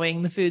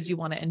enjoying the foods you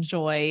want to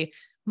enjoy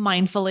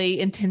mindfully,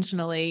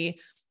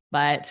 intentionally,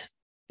 but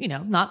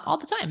not all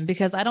the time,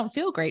 because I don't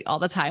feel great all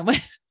the time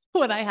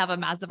when I have a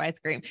massive ice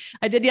cream.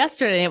 I did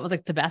yesterday, and it was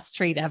like the best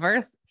treat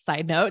ever.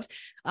 Side note,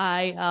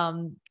 I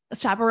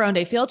chaperoned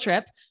a field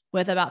trip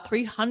with about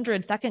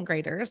 300 second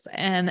graders.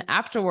 And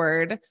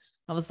afterward,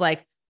 I was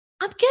like,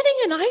 I'm getting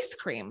an ice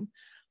cream.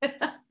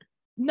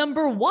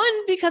 Number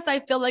one, because I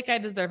feel like I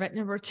deserve it.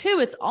 Number two,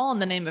 it's all in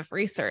the name of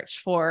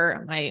research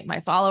for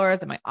my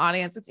followers and my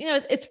audience. It's,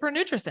 it's for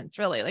Nutrisense,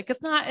 really. Like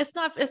it's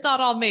not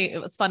all me. It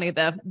was funny,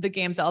 the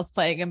games I was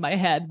playing in my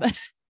head, but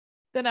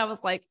then I was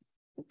like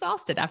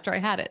exhausted after I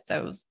had it.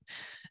 So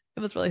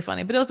it was really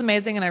funny, but it was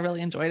amazing. And I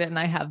really enjoyed it. And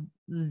I have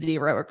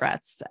zero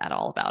regrets at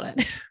all about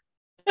it.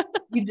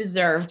 You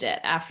deserved it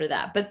after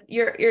that. But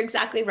you're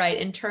exactly right.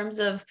 In terms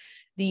of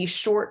the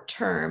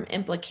short-term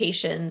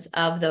implications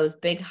of those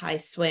big high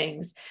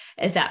swings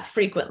is that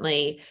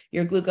frequently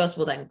your glucose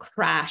will then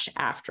crash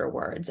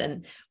afterwards.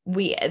 And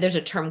there's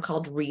a term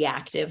called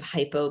reactive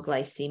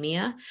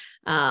hypoglycemia,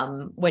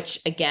 which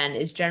again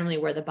is generally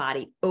where the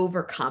body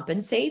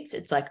overcompensates.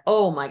 It's like,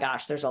 oh my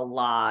gosh, there's a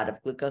lot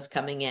of glucose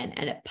coming in,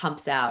 and it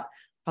pumps out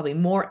probably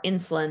more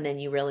insulin than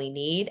you really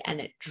need,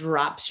 and it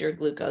drops your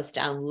glucose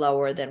down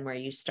lower than where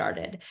you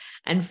started.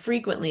 And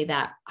frequently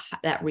that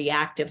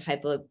reactive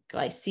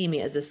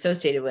hypoglycemia is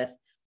associated with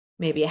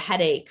maybe a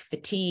headache,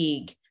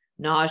 fatigue,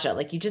 nausea.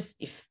 Like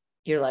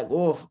you're like,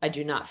 oh, I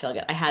do not feel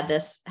good. I had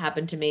this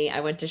happen to me. I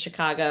went to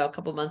Chicago a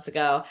couple months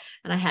ago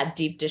and I had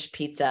deep dish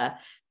pizza.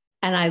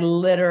 And I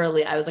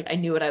was like, I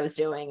knew what I was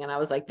doing. And I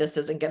was like, this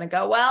isn't going to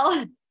go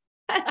well.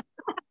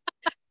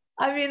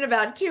 I mean,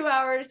 about 3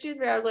 hours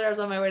later, I was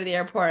on my way to the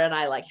airport and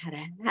I like had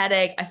a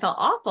headache. I felt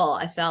awful.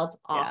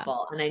 Yeah.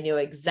 And I knew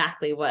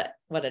exactly what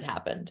had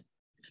happened.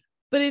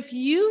 But if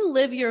you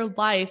live your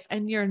life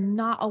and you're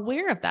not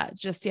aware of that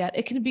just yet,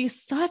 it can be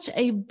such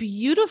a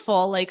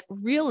beautiful like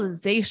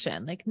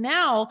realization. Like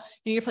now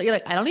you're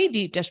like, I don't eat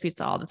deep dish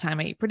pizza all the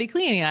time. I eat pretty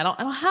clean. I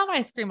don't have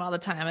ice cream all the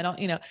time. I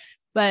don't,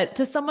 but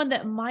to someone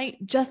that might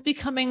just be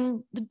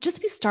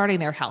starting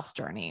their health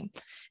journey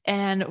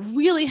and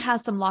really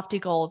has some lofty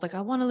goals, like I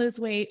want to lose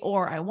weight,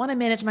 or I want to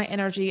manage my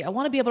energy. I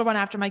want to be able to run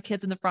after my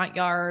kids in the front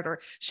yard or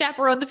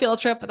chaperone the field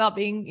trip without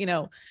being,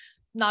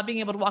 not being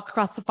able to walk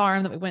across the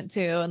farm that we went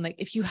to. And like,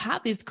 if you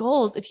have these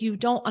goals, if you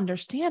don't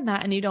understand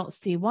that and you don't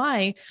see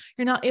why,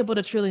 you're not able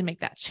to truly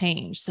make that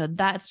change. So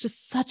that's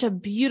just such a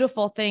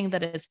beautiful thing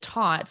that is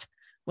taught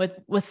with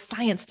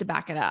science to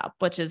back it up,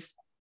 which is,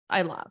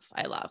 I love.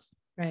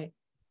 Right.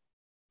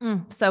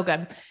 So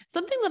good.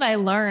 Something that I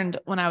learned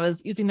when I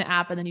was using the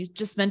app, and then you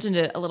just mentioned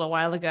it a little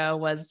while ago,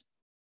 was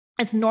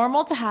it's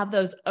normal to have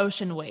those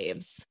ocean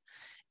waves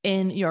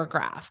in your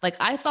graph. Like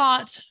I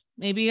thought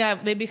maybe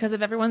because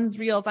of everyone's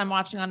reels I'm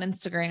watching on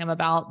Instagram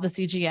about the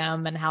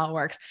CGM and how it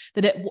works,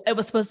 that it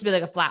was supposed to be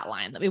like a flat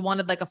line, that we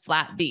wanted like a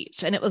flat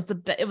beach. And it was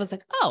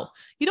like, oh,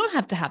 you don't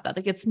have to have that.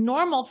 Like it's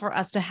normal for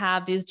us to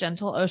have these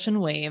gentle ocean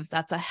waves.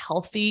 That's a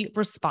healthy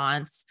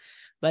response,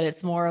 but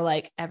it's more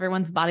like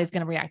everyone's body's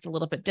going to react a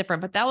little bit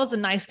different. But that was a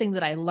nice thing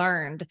that I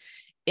learned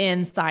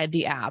inside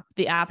the app.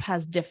 The app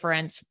has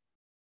different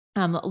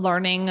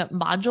learning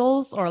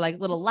modules or like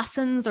little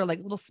lessons or like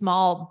little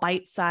small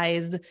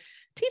bite-sized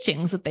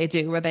teachings that they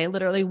do where they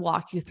literally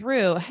walk you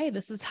through, hey,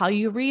 this is how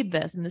you read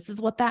this and this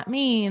is what that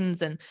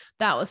means. And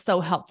that was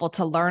so helpful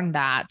to learn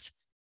that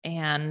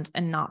and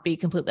not be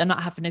completely, and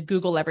not having to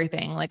Google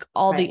everything. Like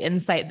all the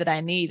insight that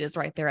I need is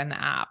right there in the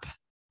app.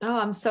 Oh,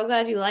 I'm so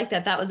glad you like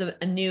that. That was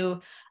a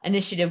new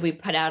initiative we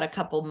put out a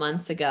couple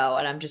months ago.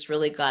 And I'm just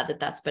really glad that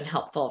that's been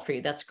helpful for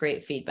you. That's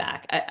great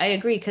feedback. I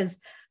agree, because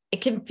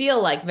it can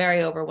feel like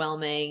very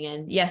overwhelming.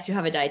 And yes, you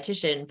have a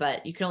dietitian,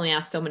 but you can only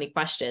ask so many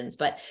questions.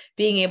 But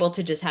being able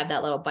to just have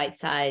that little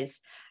bite-size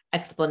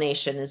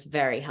explanation is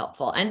very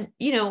helpful. And,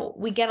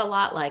 we get a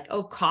lot like,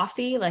 oh,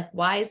 coffee, like,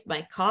 why is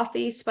my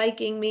coffee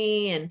spiking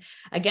me? And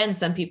again,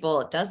 some people,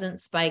 it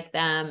doesn't spike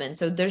them. And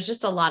so there's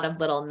just a lot of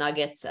little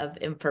nuggets of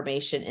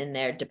information in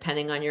there,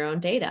 depending on your own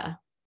data.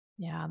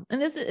 Yeah.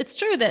 And it's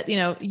true that,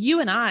 you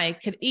and I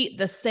could eat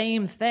the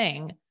same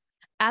thing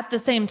at the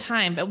same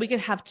time, but we could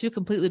have two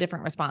completely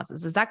different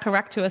responses. Is that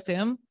correct to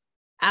assume?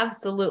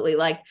 Absolutely.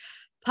 Like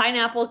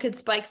pineapple could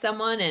spike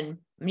someone, and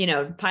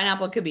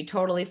pineapple could be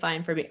totally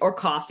fine for me, or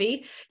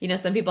coffee.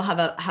 Some people have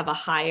a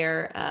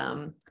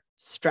higher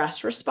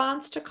stress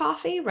response to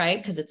coffee, right?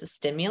 Because it's a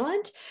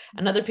stimulant.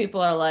 And other people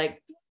are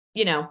like,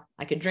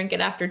 I could drink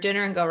it after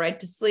dinner and go right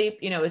to sleep.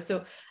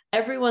 So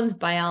everyone's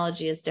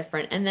biology is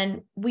different. And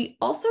then we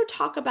also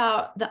talk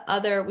about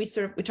we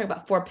talk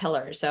about 4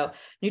 pillars. So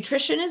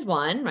nutrition is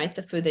one, right?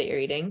 The food that you're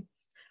eating.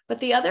 But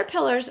the other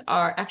pillars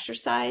are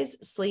exercise,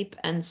 sleep,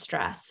 and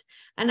stress.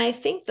 And I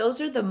think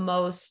those are the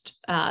most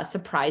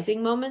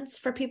surprising moments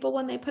for people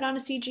when they put on a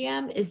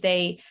CGM, is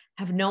they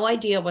have no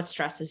idea what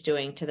stress is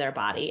doing to their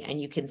body.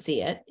 And you can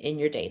see it in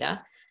your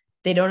data.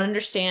 They don't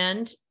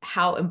understand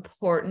how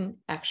important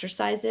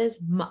exercise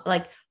is.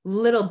 Like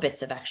little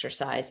bits of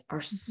exercise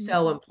are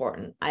so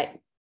important.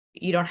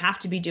 You don't have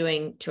to be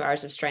doing 2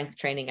 hours of strength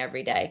training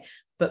every day,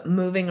 but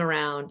moving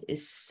around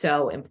is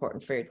so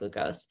important for your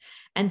glucose.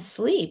 And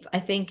sleep,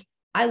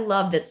 I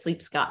love that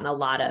sleep's gotten a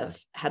lot of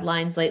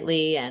headlines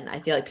lately. And I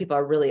feel like people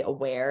are really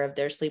aware of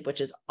their sleep,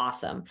 which is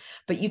awesome.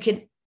 But you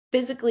can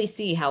physically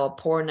see how a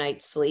poor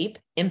night's sleep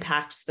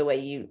impacts the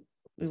way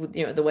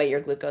the way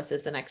your glucose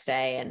is the next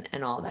day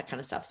and all that kind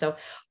of stuff. So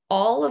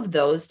all of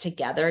those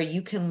together,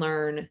 you can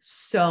learn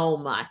so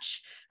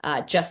much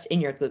just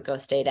in your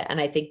glucose data. And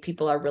I think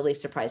people are really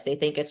surprised. They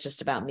think it's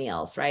just about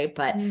meals, right?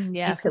 But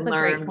yes, you can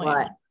learn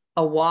what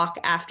a walk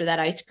after that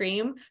ice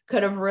cream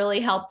could have really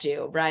helped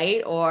you,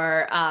 right?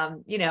 Or,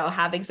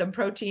 having some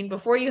protein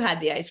before you had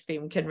the ice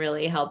cream can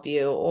really help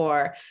you.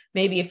 Or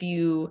maybe if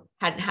you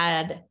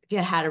had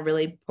a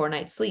really poor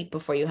night's sleep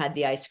before you had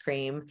the ice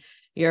cream,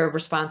 your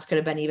response could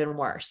have been even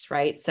worse,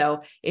 right?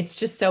 So it's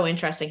just so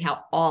interesting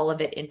how all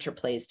of it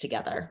interplays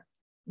together.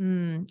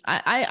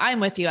 I'm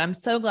with you. I'm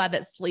so glad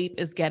that sleep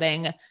is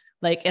getting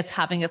like it's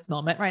having its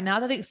moment right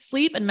now. I think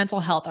sleep and mental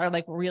health are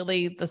like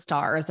really the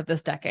stars of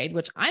this decade,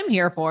 which I'm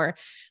here for.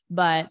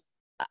 But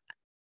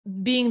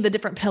being the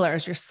different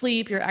pillars, your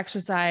sleep, your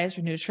exercise,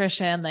 your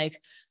nutrition,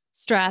 like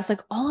stress,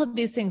 like all of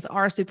these things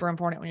are super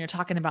important when you're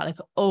talking about like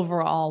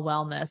overall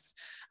wellness.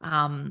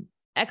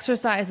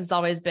 Exercise has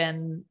always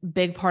been a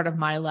big part of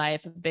my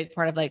life, a big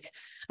part of like,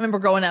 I remember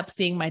growing up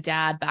seeing my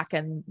dad back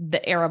in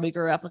the era we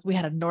grew up, like we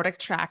had a Nordic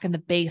track in the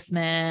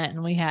basement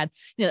and we had,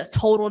 the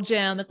total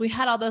gym, like we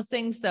had all those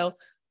things. So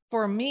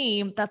for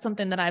me, that's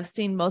something that I've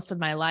seen most of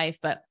my life.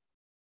 But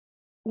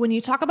when you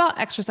talk about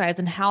exercise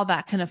and how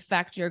that can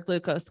affect your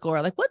glucose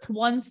score, like what's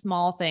one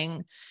small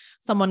thing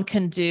someone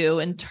can do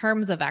in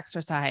terms of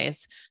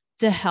exercise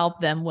to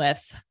help them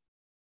with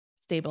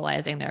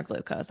stabilizing their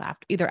glucose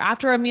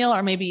after a meal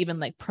or maybe even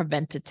like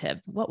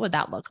preventative? What would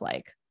that look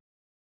like?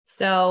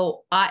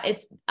 So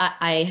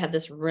I had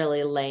this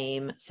really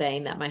lame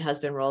saying that my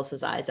husband rolls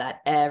his eyes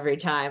at every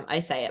time I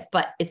say it,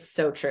 but it's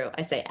so true.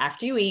 I say,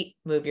 after you eat,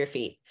 move your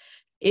feet.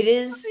 It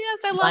is Yes,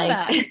 I love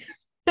like,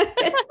 that.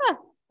 it's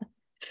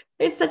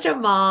it's such a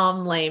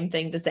mom lame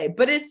thing to say,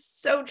 but it's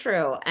so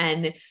true.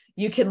 And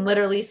you can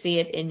literally see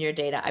it in your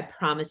data. I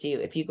promise you,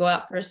 if you go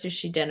out for a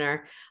sushi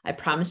dinner, I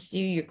promise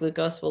you your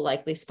glucose will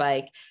likely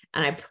spike.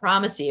 And I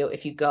promise you,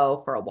 if you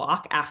go for a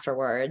walk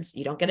afterwards,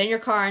 you don't get in your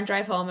car and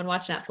drive home and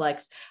watch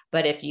Netflix.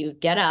 But if you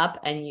get up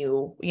and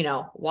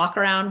walk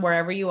around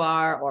wherever you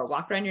are, or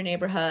walk around your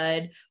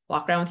neighborhood,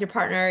 walk around with your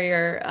partner,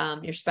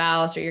 your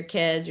spouse or your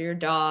kids or your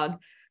dog,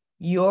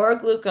 your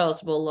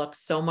glucose will look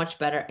so much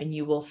better and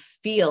you will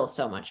feel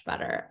so much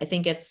better. I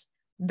think it's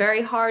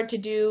very hard to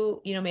do,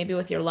 maybe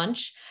with your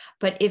lunch,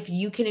 but if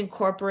you can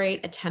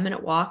incorporate a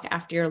 10-minute walk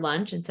after your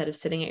lunch instead of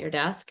sitting at your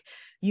desk,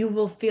 you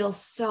will feel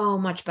so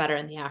much better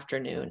in the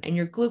afternoon and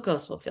your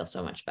glucose will feel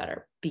so much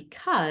better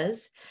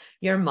because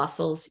your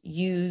muscles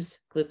use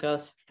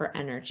glucose for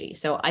energy.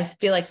 So I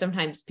feel like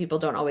sometimes people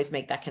don't always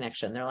make that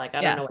connection. They're like, I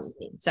don't know what you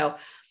mean. So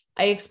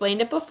I explained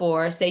it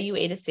before. Say you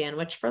ate a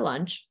sandwich for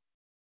lunch.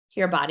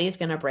 Your body is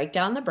going to break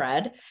down the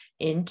bread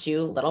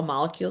into little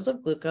molecules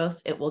of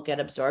glucose. It will get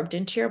absorbed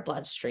into your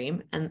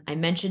bloodstream. And I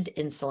mentioned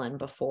insulin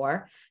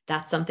before.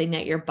 That's something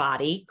that your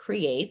body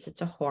creates.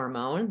 It's a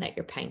hormone that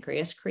your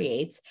pancreas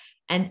creates.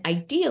 And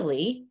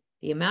ideally,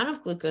 the amount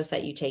of glucose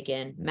that you take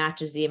in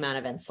matches the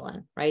amount of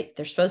insulin, right?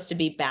 They're supposed to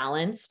be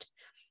balanced.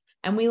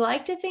 And we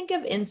like to think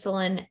of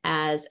insulin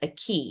as a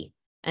key.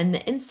 And the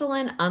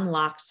insulin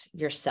unlocks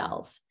your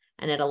cells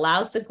and it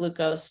allows the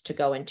glucose to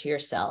go into your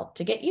cell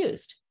to get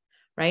used.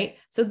 Right?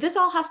 So this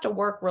all has to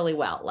work really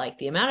well. Like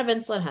the amount of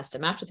insulin has to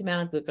match with the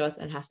amount of glucose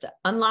and has to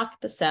unlock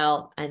the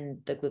cell and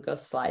the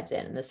glucose slides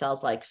in and the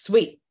cell's like,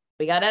 sweet,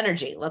 we got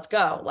energy. Let's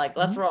go. Like,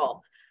 let's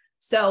roll.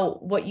 So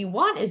what you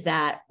want is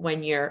that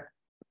when you're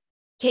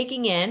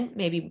taking in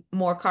maybe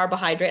more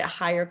carbohydrate, a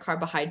higher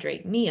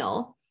carbohydrate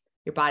meal,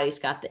 your body's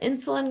got the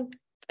insulin,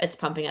 it's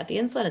pumping out the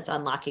insulin, it's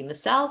unlocking the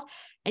cells.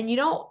 And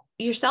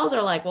your cells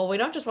are like, well, we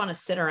don't just want to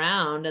sit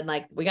around and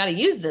like, we got to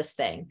use this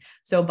thing.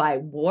 So by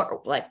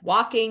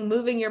walking,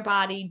 moving your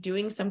body,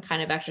 doing some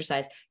kind of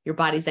exercise, your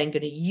body's then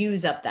going to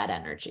use up that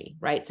energy,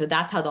 right? So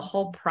that's how the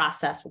whole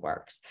process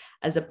works,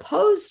 as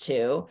opposed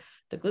to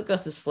the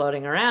glucose is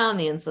floating around.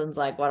 The insulin's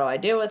like, what do I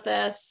do with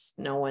this?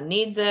 No one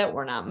needs it.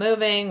 We're not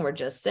moving. We're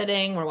just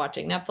sitting. We're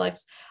watching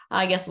Netflix.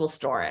 I guess we'll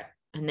store it.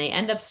 And they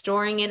end up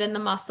storing it in the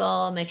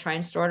muscle and they try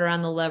and store it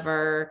around the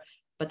liver,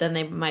 but then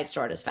they might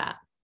store it as fat.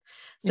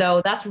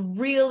 So that's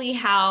really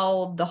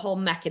how the whole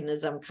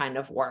mechanism kind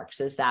of works,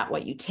 is that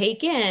what you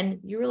take in,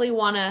 you really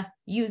want to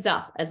use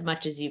up as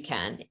much as you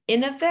can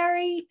in a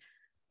very,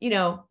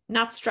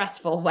 not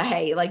stressful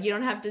way. Like you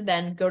don't have to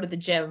then go to the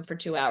gym for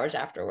 2 hours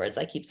afterwards.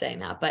 I keep saying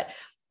that, but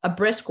a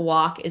brisk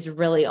walk is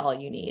really all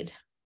you need.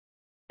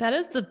 That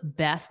is the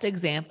best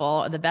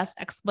example, the best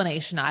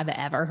explanation I've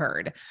ever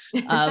heard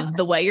of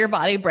the way your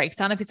body breaks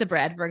down a piece of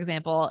bread, for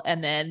example,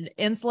 and then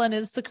insulin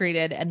is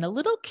secreted and the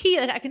little key,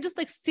 like I can just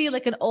like see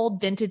like an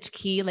old vintage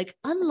key, like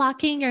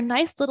unlocking your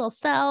nice little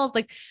cells.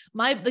 Like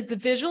the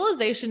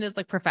visualization is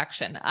like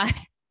perfection.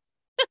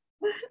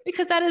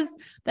 Because that is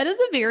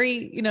a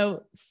very,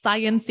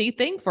 science-y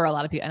thing for a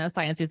lot of people. I know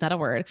science is not a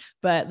word,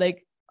 but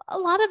like a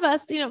lot of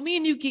us, me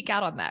and you geek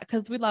out on that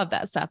because we love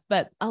that stuff.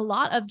 But a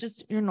lot of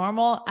just your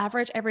normal,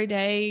 average,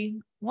 everyday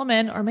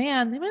woman or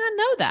man, they might not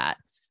know that.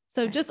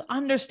 So just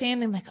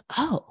understanding like,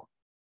 oh,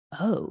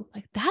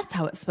 like that's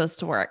how it's supposed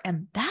to work.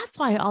 And that's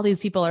why all these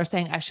people are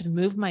saying I should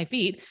move my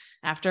feet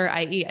after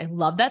I eat. I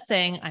love that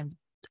saying.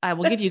 I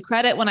will give you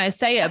credit when I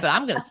say it, but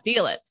I'm going to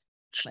steal it.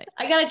 Like,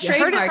 I got to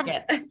trademark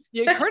it.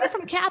 You heard it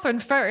from Catherine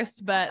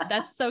first, but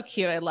that's so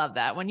cute. I love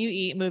that. When you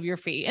eat, move your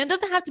feet. And it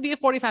doesn't have to be a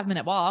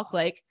 45-minute walk.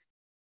 Like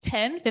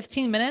 10,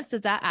 15 minutes.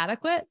 Is that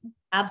adequate?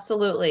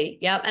 Absolutely.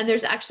 Yep. And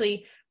there's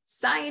actually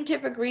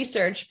scientific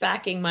research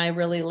backing my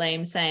really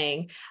lame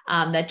saying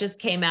that just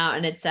came out,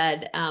 and it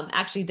said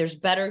actually there's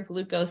better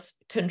glucose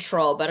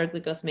control, better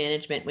glucose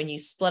management when you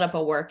split up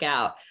a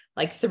workout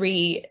like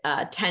 3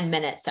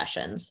 10-minute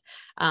sessions,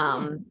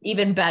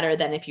 even better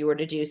than if you were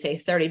to do, say,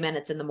 30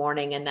 minutes in the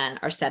morning and then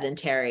are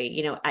sedentary,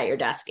 you know, at your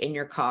desk, in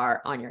your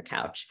car, on your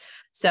couch.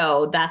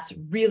 So that's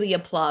really a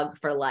plug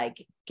for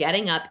like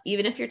getting up,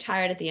 even if you're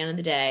tired at the end of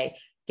the day,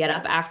 get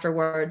up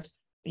afterwards,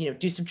 you know,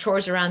 do some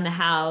chores around the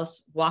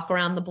house, walk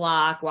around the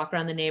block, walk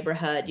around the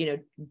neighborhood, you know,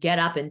 get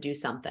up and do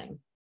something.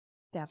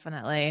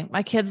 Definitely.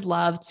 My kids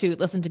love to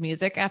listen to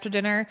music after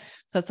dinner.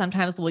 So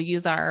sometimes we'll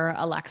use our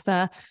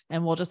Alexa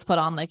and we'll just put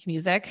on like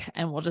music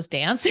and we'll just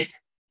dance.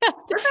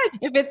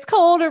 If it's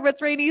cold or if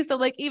it's rainy. So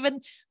like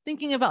even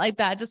thinking about like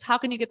that, just how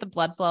can you get the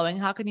blood flowing?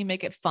 How can you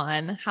make it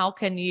fun? How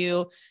can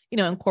you,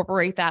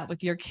 incorporate that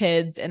with your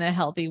kids in a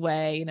healthy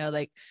way?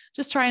 Like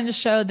just trying to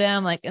show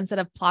them, like, instead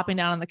of plopping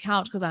down on the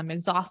couch because I'm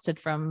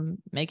exhausted from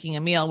making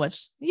a meal,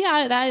 which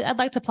I'd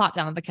like to plop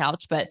down on the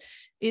couch, but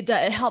it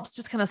helps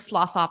just kind of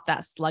slough off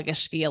that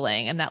sluggish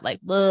feeling and that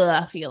like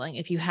feeling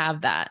if you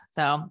have that.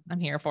 So I'm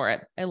here for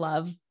it. I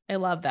love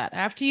that.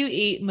 After you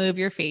eat, move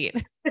your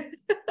feet.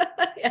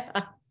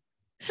 Yeah.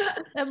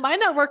 It might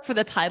not work for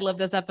the title of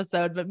this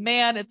episode, but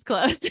man, it's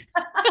close.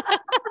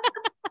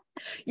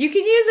 You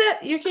can use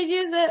it. You can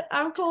use it.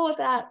 I'm cool with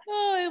that.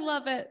 Oh, I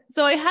love it.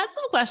 So I had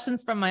some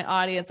questions from my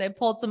audience. I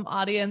pulled some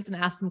audience and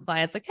asked some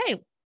clients like,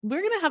 hey,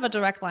 we're going to have a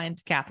direct line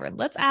to Catherine.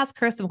 Let's ask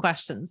her some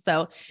questions.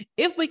 So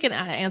if we can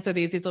answer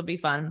these will be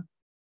fun.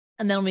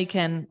 And then we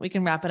can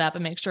wrap it up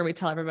and make sure we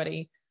tell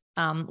everybody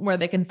where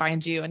they can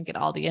find you and get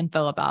all the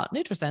info about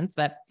Nutrisense.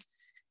 But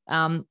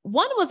one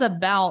was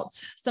about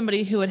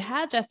somebody who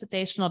had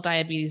gestational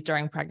diabetes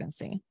during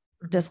pregnancy.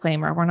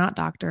 Disclaimer, we're not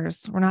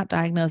doctors. We're not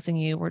diagnosing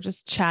you. We're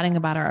just chatting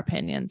about our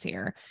opinions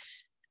here.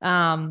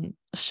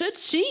 Should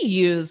she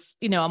use,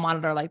 a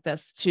monitor like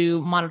this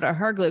to monitor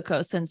her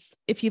glucose? Since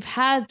if you've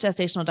had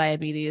gestational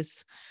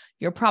diabetes,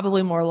 you're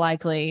probably more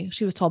likely,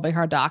 she was told by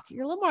her doc,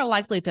 you're a little more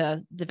likely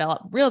to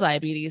develop real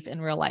diabetes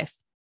in real life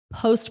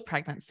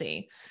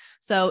post-pregnancy.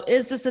 So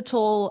is this a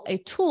tool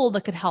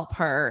that could help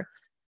her,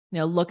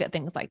 look at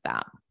things like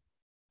that?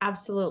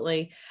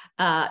 Absolutely.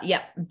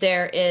 Yeah,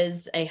 there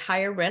is a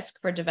higher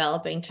risk for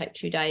developing type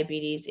 2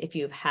 diabetes if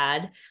you've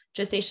had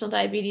gestational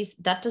diabetes.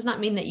 That does not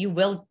mean that you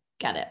will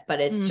get it, but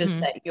it's just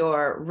that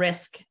your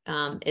risk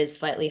is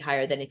slightly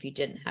higher than if you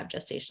didn't have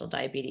gestational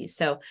diabetes.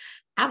 So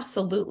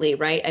absolutely,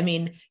 right? I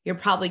mean, you're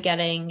probably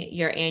getting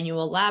your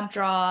annual lab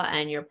draw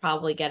and you're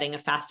probably getting a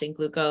fasting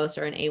glucose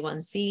or an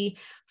A1C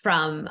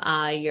from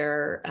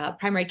your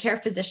primary care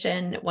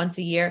physician once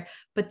a year.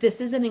 But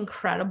this is an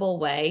incredible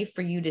way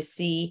for you to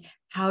see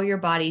how your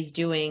body's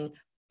doing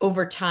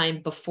over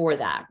time before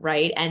that,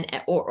 right?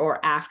 And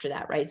or after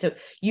that, right? So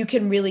you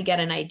can really get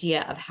an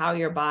idea of how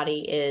your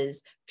body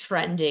is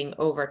trending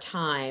over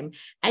time,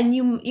 and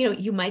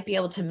you might be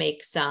able to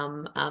make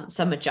some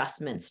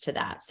adjustments to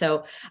that.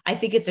 So I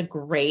think it's a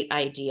great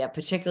idea,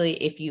 particularly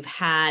if you've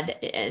had,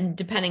 and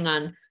depending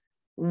on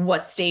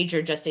what stage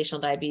your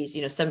gestational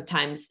diabetes,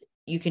 sometimes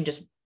you can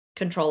just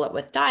control it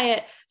with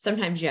diet.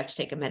 Sometimes you have to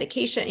take a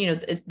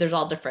medication, there's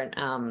all different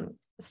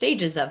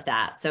stages of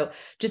that. So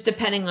just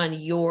depending on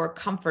your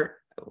comfort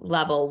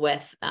level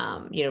with,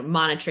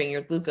 monitoring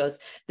your glucose,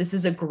 this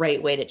is a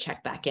great way to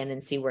check back in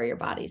and see where your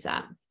body's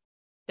at.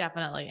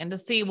 Definitely. And to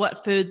see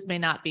what foods may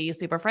not be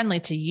super friendly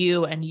to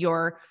you and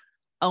your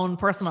own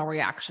personal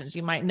reactions.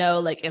 You might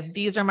know, like, if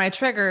these are my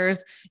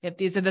triggers, if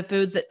these are the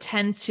foods that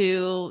tend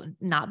to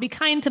not be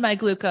kind to my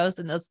glucose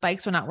and those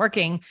spikes are not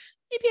working,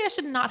 maybe I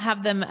should not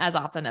have them as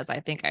often as I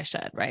think I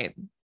should. Right.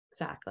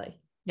 Exactly.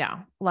 Yeah.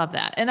 Love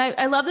that. And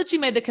I love that you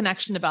made the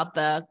connection about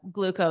the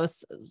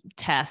glucose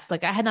test.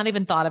 Like, I had not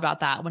even thought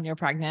about that when you're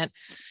pregnant.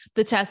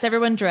 The test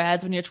everyone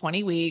dreads when you're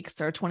 20 weeks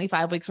or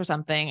 25 weeks or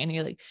something.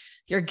 And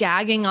you're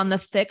gagging on the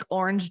thick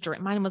orange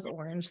drink. Mine was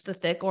orange, the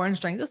thick orange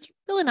drink. That's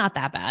really not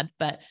that bad,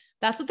 but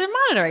that's what they're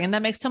monitoring. And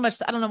that makes so much,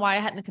 I don't know why I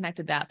hadn't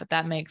connected that, but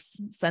that makes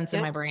sense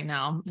in my brain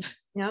now.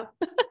 Yep.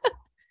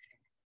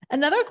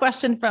 Another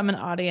question from an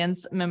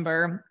audience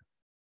member: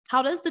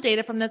 how does the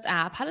data from this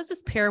app, how does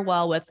this pair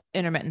well with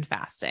intermittent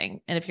fasting?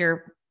 And if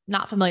you're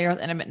not familiar with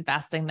intermittent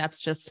fasting,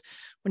 that's just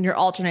when you're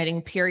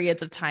alternating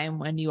periods of time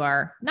when you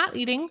are not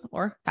eating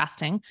or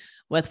fasting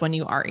with when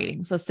you are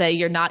eating. So say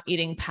you're not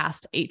eating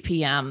past 8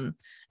 p.m.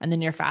 and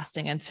then you're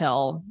fasting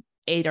until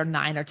 8 or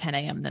 9 or 10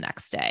 a.m. the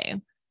next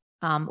day.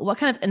 What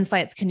kind of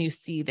insights can you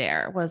see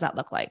there? What does that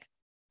look like?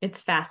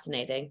 It's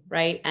fascinating,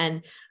 right?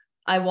 And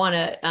I want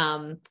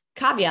to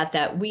caveat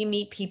that we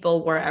meet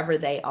people wherever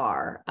they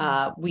are.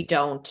 We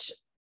don't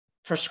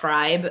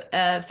prescribe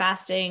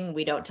fasting.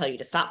 We don't tell you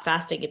to stop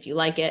fasting if you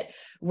like it.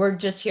 We're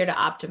just here to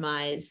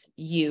optimize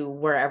you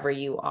wherever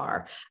you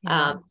are.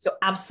 Yeah. So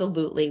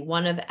absolutely.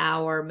 One of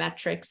our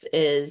metrics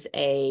is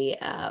a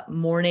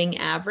morning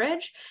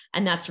average,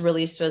 and that's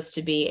really supposed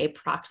to be a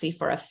proxy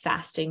for a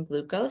fasting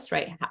glucose,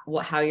 right?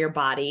 How your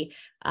body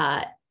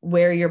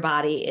where your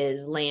body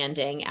is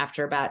landing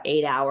after about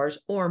 8 hours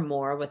or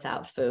more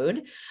without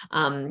food,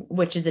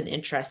 which is an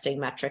interesting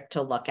metric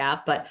to look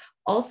at. But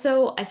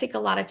also, I think a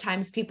lot of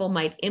times people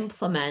might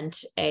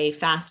implement a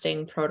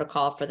fasting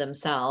protocol for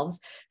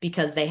themselves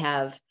because they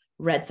have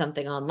read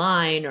something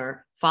online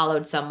or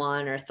followed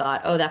someone or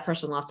thought, oh, that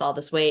person lost all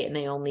this weight and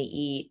they only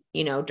eat,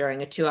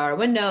 during a 2 hour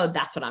window.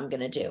 That's what I'm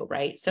going to do.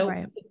 Right. So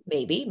Right.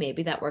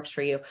 maybe that works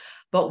for you.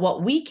 But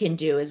what we can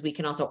do is we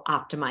can also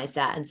optimize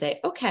that and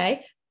say,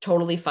 okay,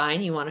 totally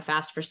fine. You want to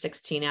fast for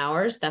 16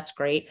 hours. That's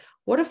great.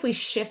 What if we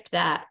shift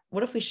that?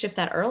 What if we shift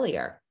that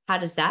earlier? How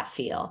does that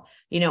feel?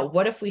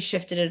 What if we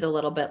shifted it a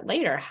little bit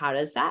later? How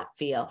does that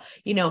feel?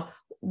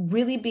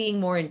 Really being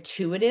more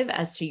intuitive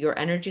as to your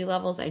energy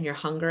levels and your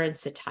hunger and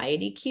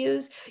satiety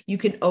cues, you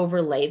can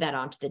overlay that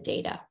onto the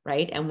data,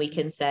 right? And we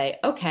can say,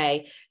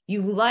 okay,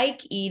 you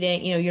like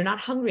eating, you're not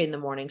hungry in the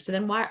morning. So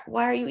then why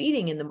are you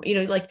eating in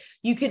the, like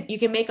you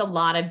can make a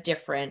lot of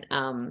different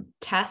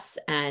tests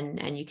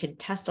and you can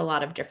test a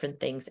lot of different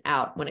things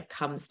out when it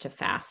comes to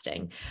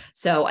fasting.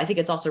 So I think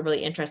it's also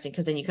really interesting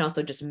because then you can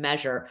also just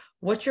measure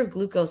what's your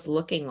glucose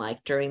looking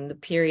like during the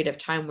period of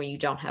time where you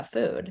don't have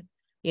food,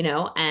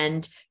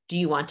 and do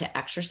you want to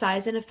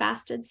exercise in a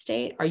fasted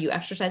state? Are you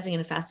exercising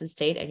in a fasted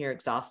state and you're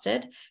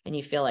exhausted and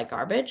you feel like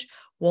garbage?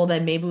 Well,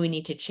 then maybe we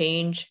need to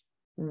change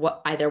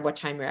either what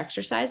time you're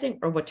exercising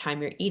or what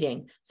time you're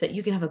eating so that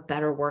you can have a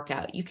better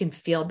workout. You can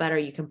feel better,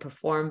 you can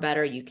perform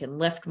better, you can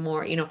lift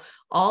more,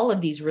 all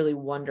of these really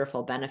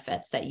wonderful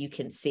benefits that you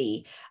can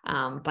see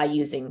by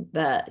using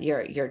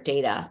your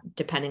data,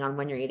 depending on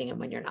when you're eating and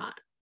when you're not.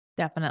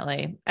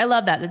 Definitely. I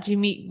love that you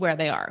meet where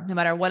they are, no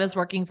matter what is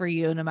working for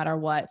you, no matter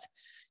what,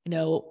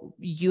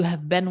 you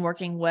have been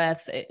working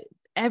with.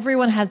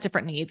 Everyone has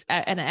different needs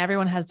and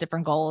everyone has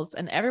different goals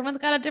and everyone's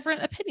got a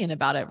different opinion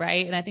about it.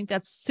 Right. And I think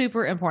that's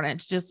super important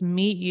to just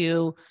meet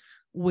you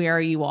where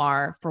you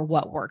are for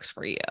what works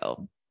for you.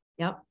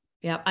 Yep.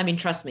 Yep. I mean,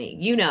 trust me,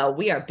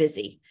 we are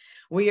busy.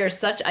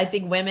 I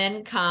think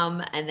women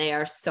come and they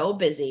are so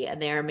busy and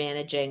they are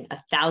managing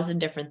 1,000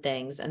 different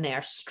things and they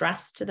are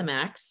stressed to the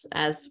max,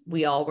 as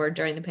we all were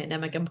during the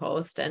pandemic and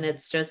post. And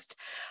it's just,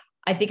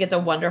 I think it's a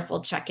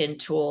wonderful check-in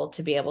tool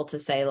to be able to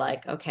say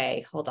like,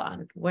 okay, hold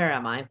on, where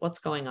am I? What's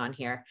going on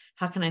here?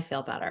 How can I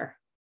feel better?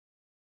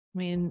 I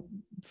mean,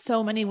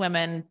 so many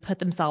women put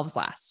themselves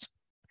last.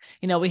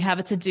 We have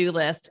a to-do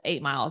list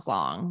 8 miles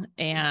long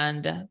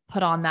and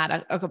put on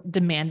that a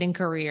demanding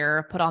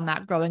career, put on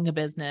that growing a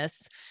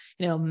business.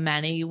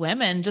 Many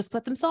women just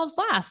put themselves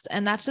last.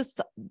 And that's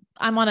just,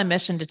 I'm on a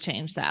mission to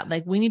change that.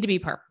 Like we need to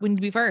be we need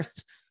to be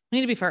first. We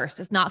need to be first.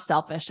 It's not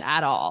selfish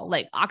at all.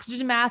 Like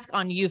oxygen mask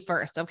on you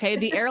first. Okay.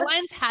 The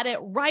airlines had it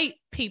right,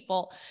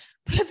 people.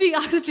 Put the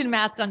oxygen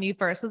mask on you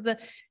first. So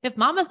if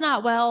mama's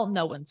not well,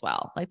 no one's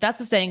well. Like that's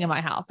the saying in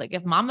my house. Like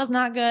if mama's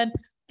not good,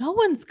 no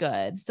one's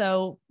good.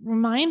 So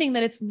reminding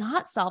that it's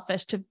not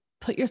selfish to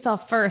put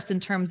yourself first in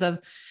terms of,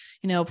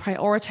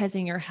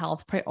 prioritizing your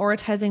health,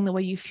 prioritizing the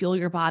way you fuel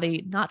your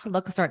body, not to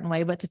look a certain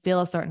way, but to feel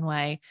a certain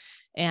way,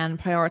 and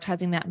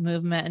prioritizing that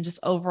movement and just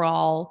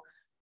overall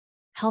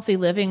healthy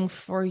living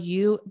for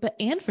you,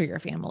 and for your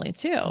family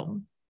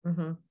too.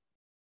 Mm-hmm.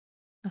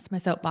 That's my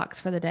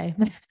soapbox for the day.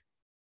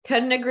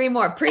 Couldn't agree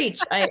more. Preach.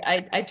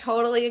 I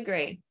totally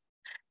agree.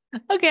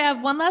 Okay. I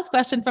have one last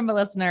question from a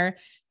listener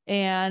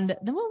and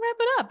then we'll wrap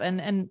it up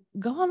and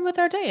go on with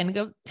our day and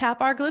go tap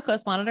our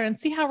glucose monitor and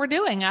see how we're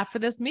doing after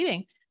this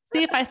meeting.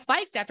 See if I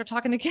spiked after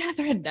talking to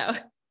Catherine. No.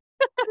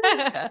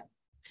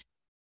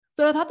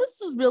 So I thought this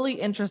was really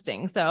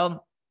interesting.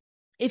 So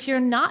if you're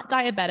not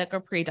diabetic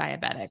or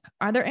pre-diabetic,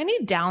 are there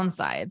any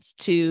downsides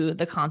to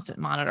the constant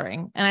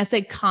monitoring? And I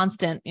say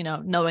constant,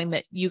 knowing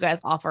that you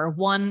guys offer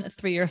 1,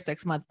 3, or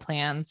 6 month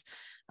plans.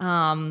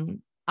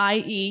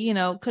 I.e.,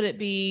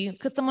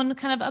 could someone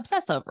kind of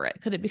obsess over it?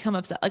 Could it become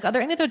upset? Like, are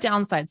there any other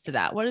downsides to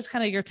that? What is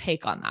kind of your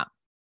take on that?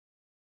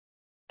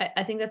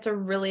 I think that's a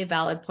really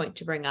valid point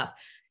to bring up.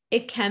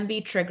 It can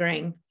be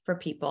triggering for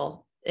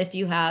people if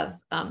you have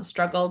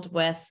struggled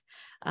with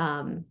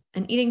an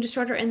eating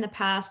disorder in the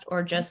past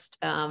or just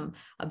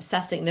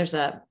obsessing. There's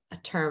a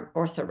term,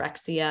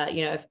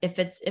 orthorexia.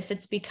 If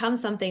it's become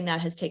something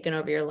that has taken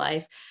over your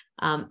life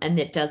and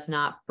it does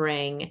not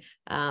bring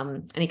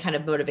any kind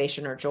of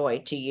motivation or joy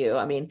to you.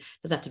 I mean, it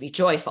doesn't have to be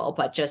joyful,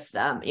 but just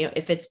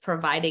if it's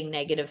providing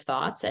negative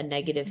thoughts and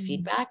negative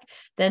feedback,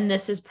 then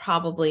this is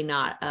probably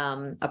not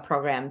a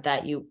program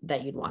that you'd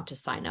want to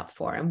sign up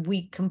for. And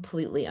we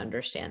completely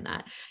understand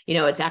that.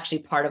 It's actually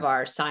part of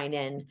our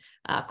sign-in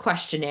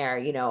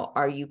questionnaire.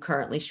 Are you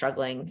currently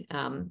struggling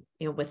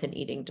with an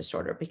eating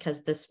disorder?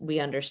 Because this, we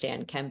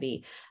understand, can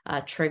be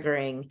a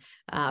triggering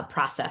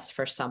process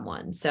for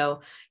someone.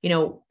 So,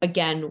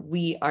 again,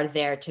 we are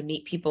there to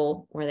meet people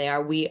where they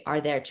are. We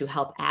are there to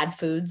help add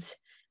foods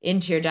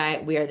into your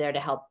diet. We are there to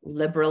help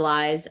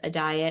liberalize a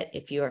diet.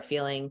 If you are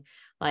feeling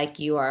like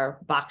you are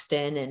boxed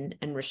in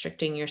and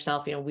restricting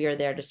yourself, we are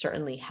there to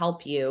certainly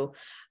help you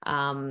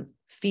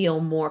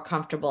feel more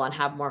comfortable and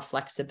have more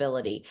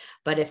flexibility.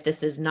 But if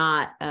this is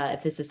not,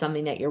 if this is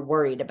something that you're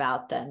worried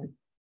about, then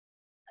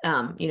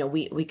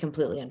we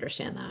completely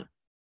understand that.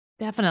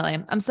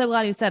 Definitely. I'm so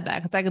glad you said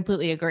that because I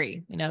completely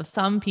agree.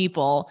 Some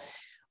people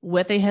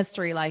with a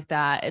history like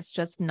that, it's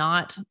just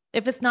not,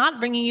 if it's not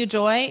bringing you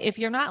joy, if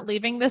you're not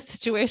leaving this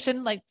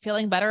situation, like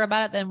feeling better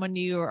about it than when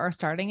you are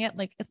starting it,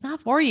 like it's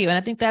not for you. And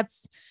I think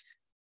that's,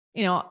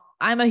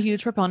 I'm a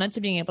huge proponent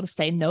to being able to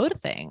say no to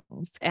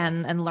things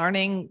and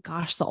learning,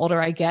 gosh, the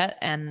older I get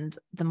and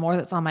the more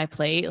that's on my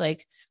plate,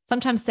 like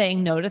sometimes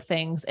saying no to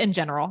things in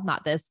general,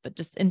 not this, but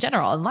just in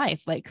general in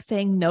life, like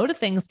saying no to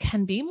things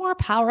can be more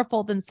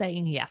powerful than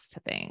saying yes to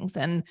things.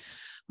 And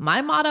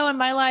my motto in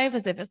my life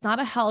is if it's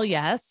not a hell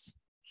yes,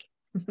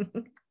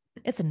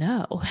 it's a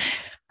no.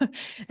 And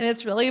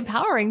it's really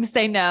empowering to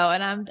say no.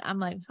 And I'm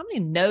like, how many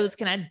no's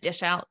can I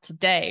dish out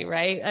today?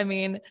 Right. I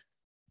mean,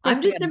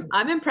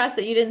 I'm impressed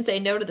that you didn't say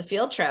no to the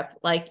field trip.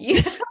 Like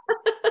you,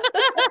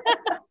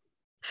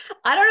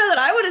 I don't know that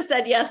I would have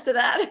said yes to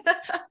that.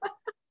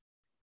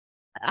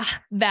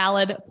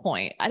 Valid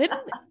point. I don't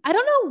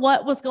know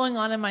what was going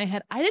on in my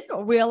head. I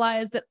didn't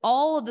realize that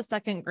all of the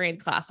second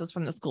grade classes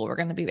from the school were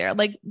going to be there.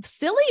 Like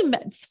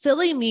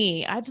silly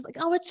me. I just like,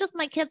 oh, it's just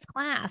my kid's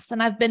class.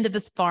 And I've been to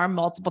this farm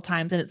multiple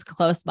times and it's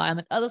close by. I'm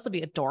like, oh, this will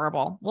be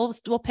adorable.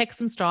 We'll pick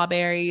some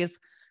strawberries.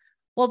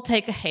 We'll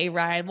take a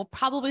hayride. We'll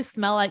probably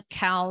smell like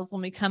cows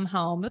when we come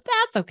home, but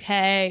that's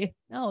okay.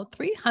 No,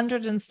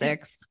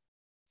 306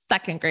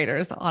 second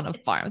graders on a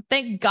farm.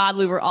 Thank God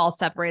we were all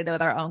separated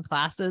with our own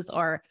classes,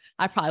 or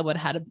I probably would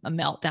have had a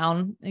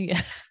meltdown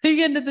at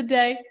the end of the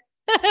day.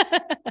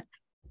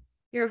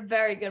 You're a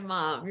very good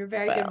mom. You're a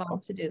very good mom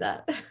to do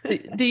that.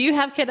 Do you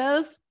have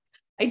kiddos?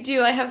 I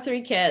do. I have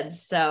 3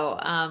 kids. So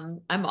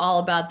I'm all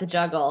about the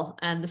juggle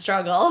and the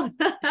struggle.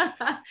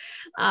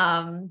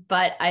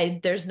 But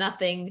there's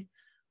nothing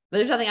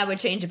I would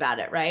change about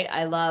it. Right.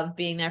 I love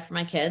being there for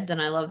my kids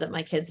and I love that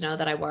my kids know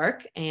that I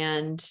work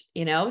and,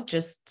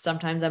 just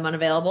sometimes I'm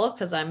unavailable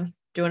because I'm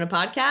doing a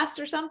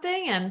podcast or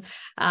something.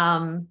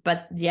 And,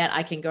 but yet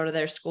I can go to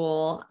their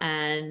school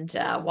and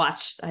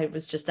watch. I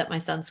was just at my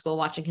son's school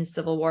watching his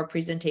Civil War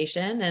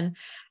presentation and,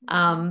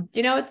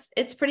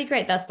 it's pretty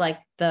great. That's like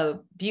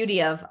the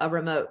beauty of a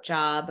remote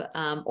job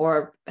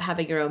or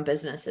having your own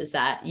business is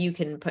that you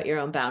can put your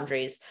own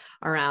boundaries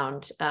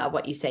around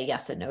what you say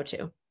yes and no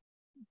to.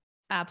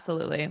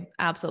 Absolutely.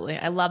 Absolutely.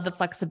 I love the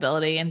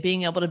flexibility and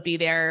being able to be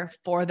there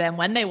for them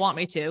when they want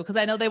me to, because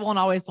I know they won't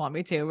always want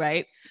me to,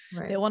 right?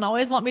 They won't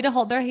always want me to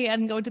hold their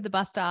hand and go to the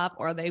bus stop,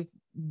 or they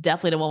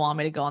definitely don't want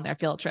me to go on their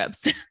field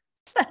trips.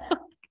 So I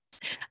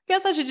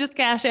guess I should just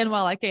cash in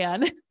while I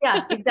can.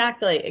 Yeah,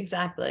 exactly.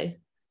 Exactly.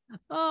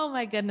 Oh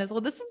my goodness.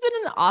 Well, this has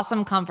been an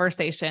awesome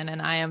conversation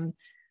and I am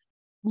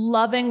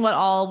loving what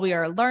all we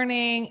are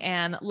learning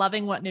and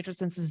loving what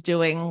Nutrisense is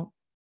doing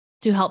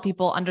to help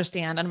people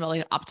understand and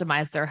really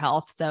optimize their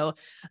health. So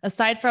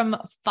aside from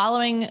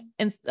following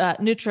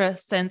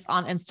Nutrisense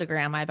on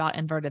Instagram, I about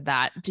inverted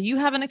that. Do you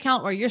have an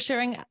account where you're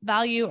sharing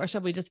value or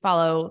should we just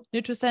follow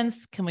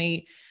Nutrisense?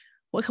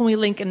 What can we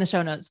link in the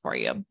show notes for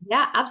you?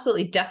 Yeah,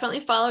 absolutely. Definitely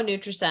follow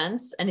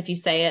Nutrisense. And if you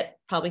say it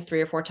probably 3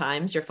 or 4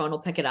 times, your phone will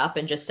pick it up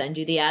and just send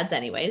you the ads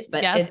anyways,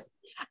 but yes. It's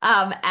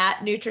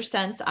at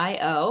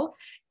Nutrisense.io.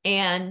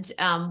 And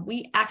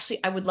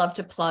I would love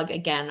to plug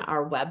again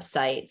our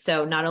website.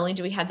 So not only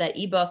do we have that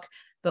ebook,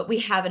 but we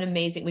have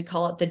we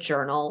call it the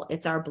journal.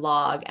 It's our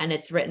blog and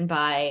it's written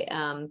by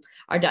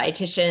our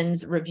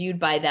dietitians, reviewed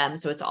by them.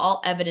 So it's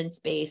all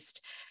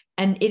evidence-based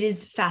and it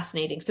is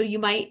fascinating. So you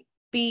might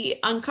be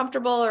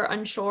uncomfortable or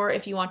unsure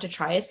if you want to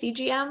try a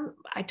CGM.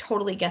 I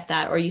totally get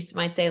that. Or you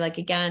might say like,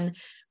 again,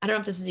 I don't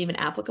know if this is even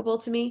applicable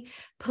to me.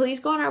 Please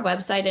go on our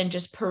website and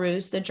just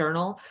peruse the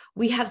journal.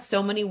 We have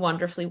so many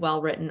wonderfully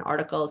well-written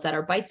articles that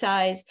are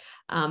bite-sized,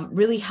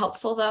 really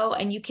helpful though.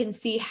 And you can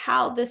see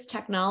how this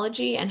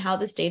technology and how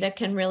this data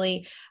can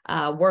really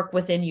work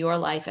within your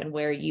life and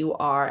where you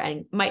are,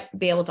 and might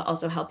be able to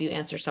also help you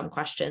answer some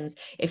questions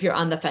if you're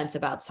on the fence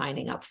about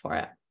signing up for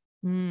it.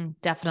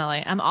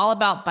 Definitely. I'm all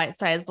about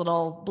bite-sized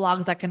little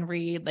blogs I can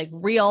read, like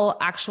real,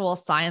 actual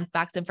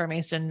science-backed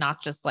information,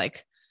 not just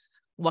like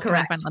what can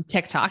I find on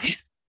TikTok?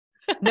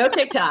 No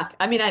TikTok.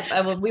 I mean,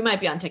 we might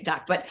be on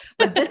TikTok, but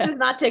this is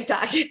not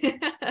TikTok.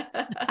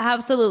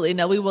 Absolutely.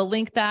 No, we will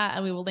link that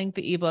and we will link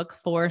the ebook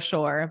for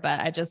sure.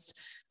 But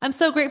I'm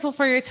so grateful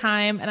for your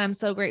time and I'm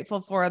so grateful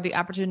for the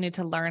opportunity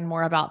to learn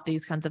more about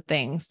these kinds of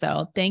things.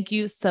 So thank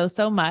you so,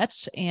 so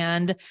much.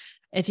 And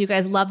if you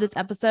guys love this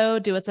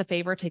episode, do us a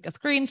favor, take a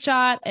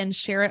screenshot and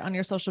share it on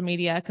your social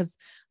media because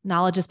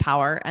knowledge is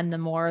power. And the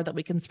more that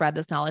we can spread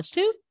this knowledge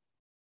to,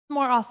 the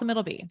more awesome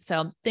it'll be.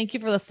 So thank you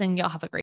for listening. Y'all have a great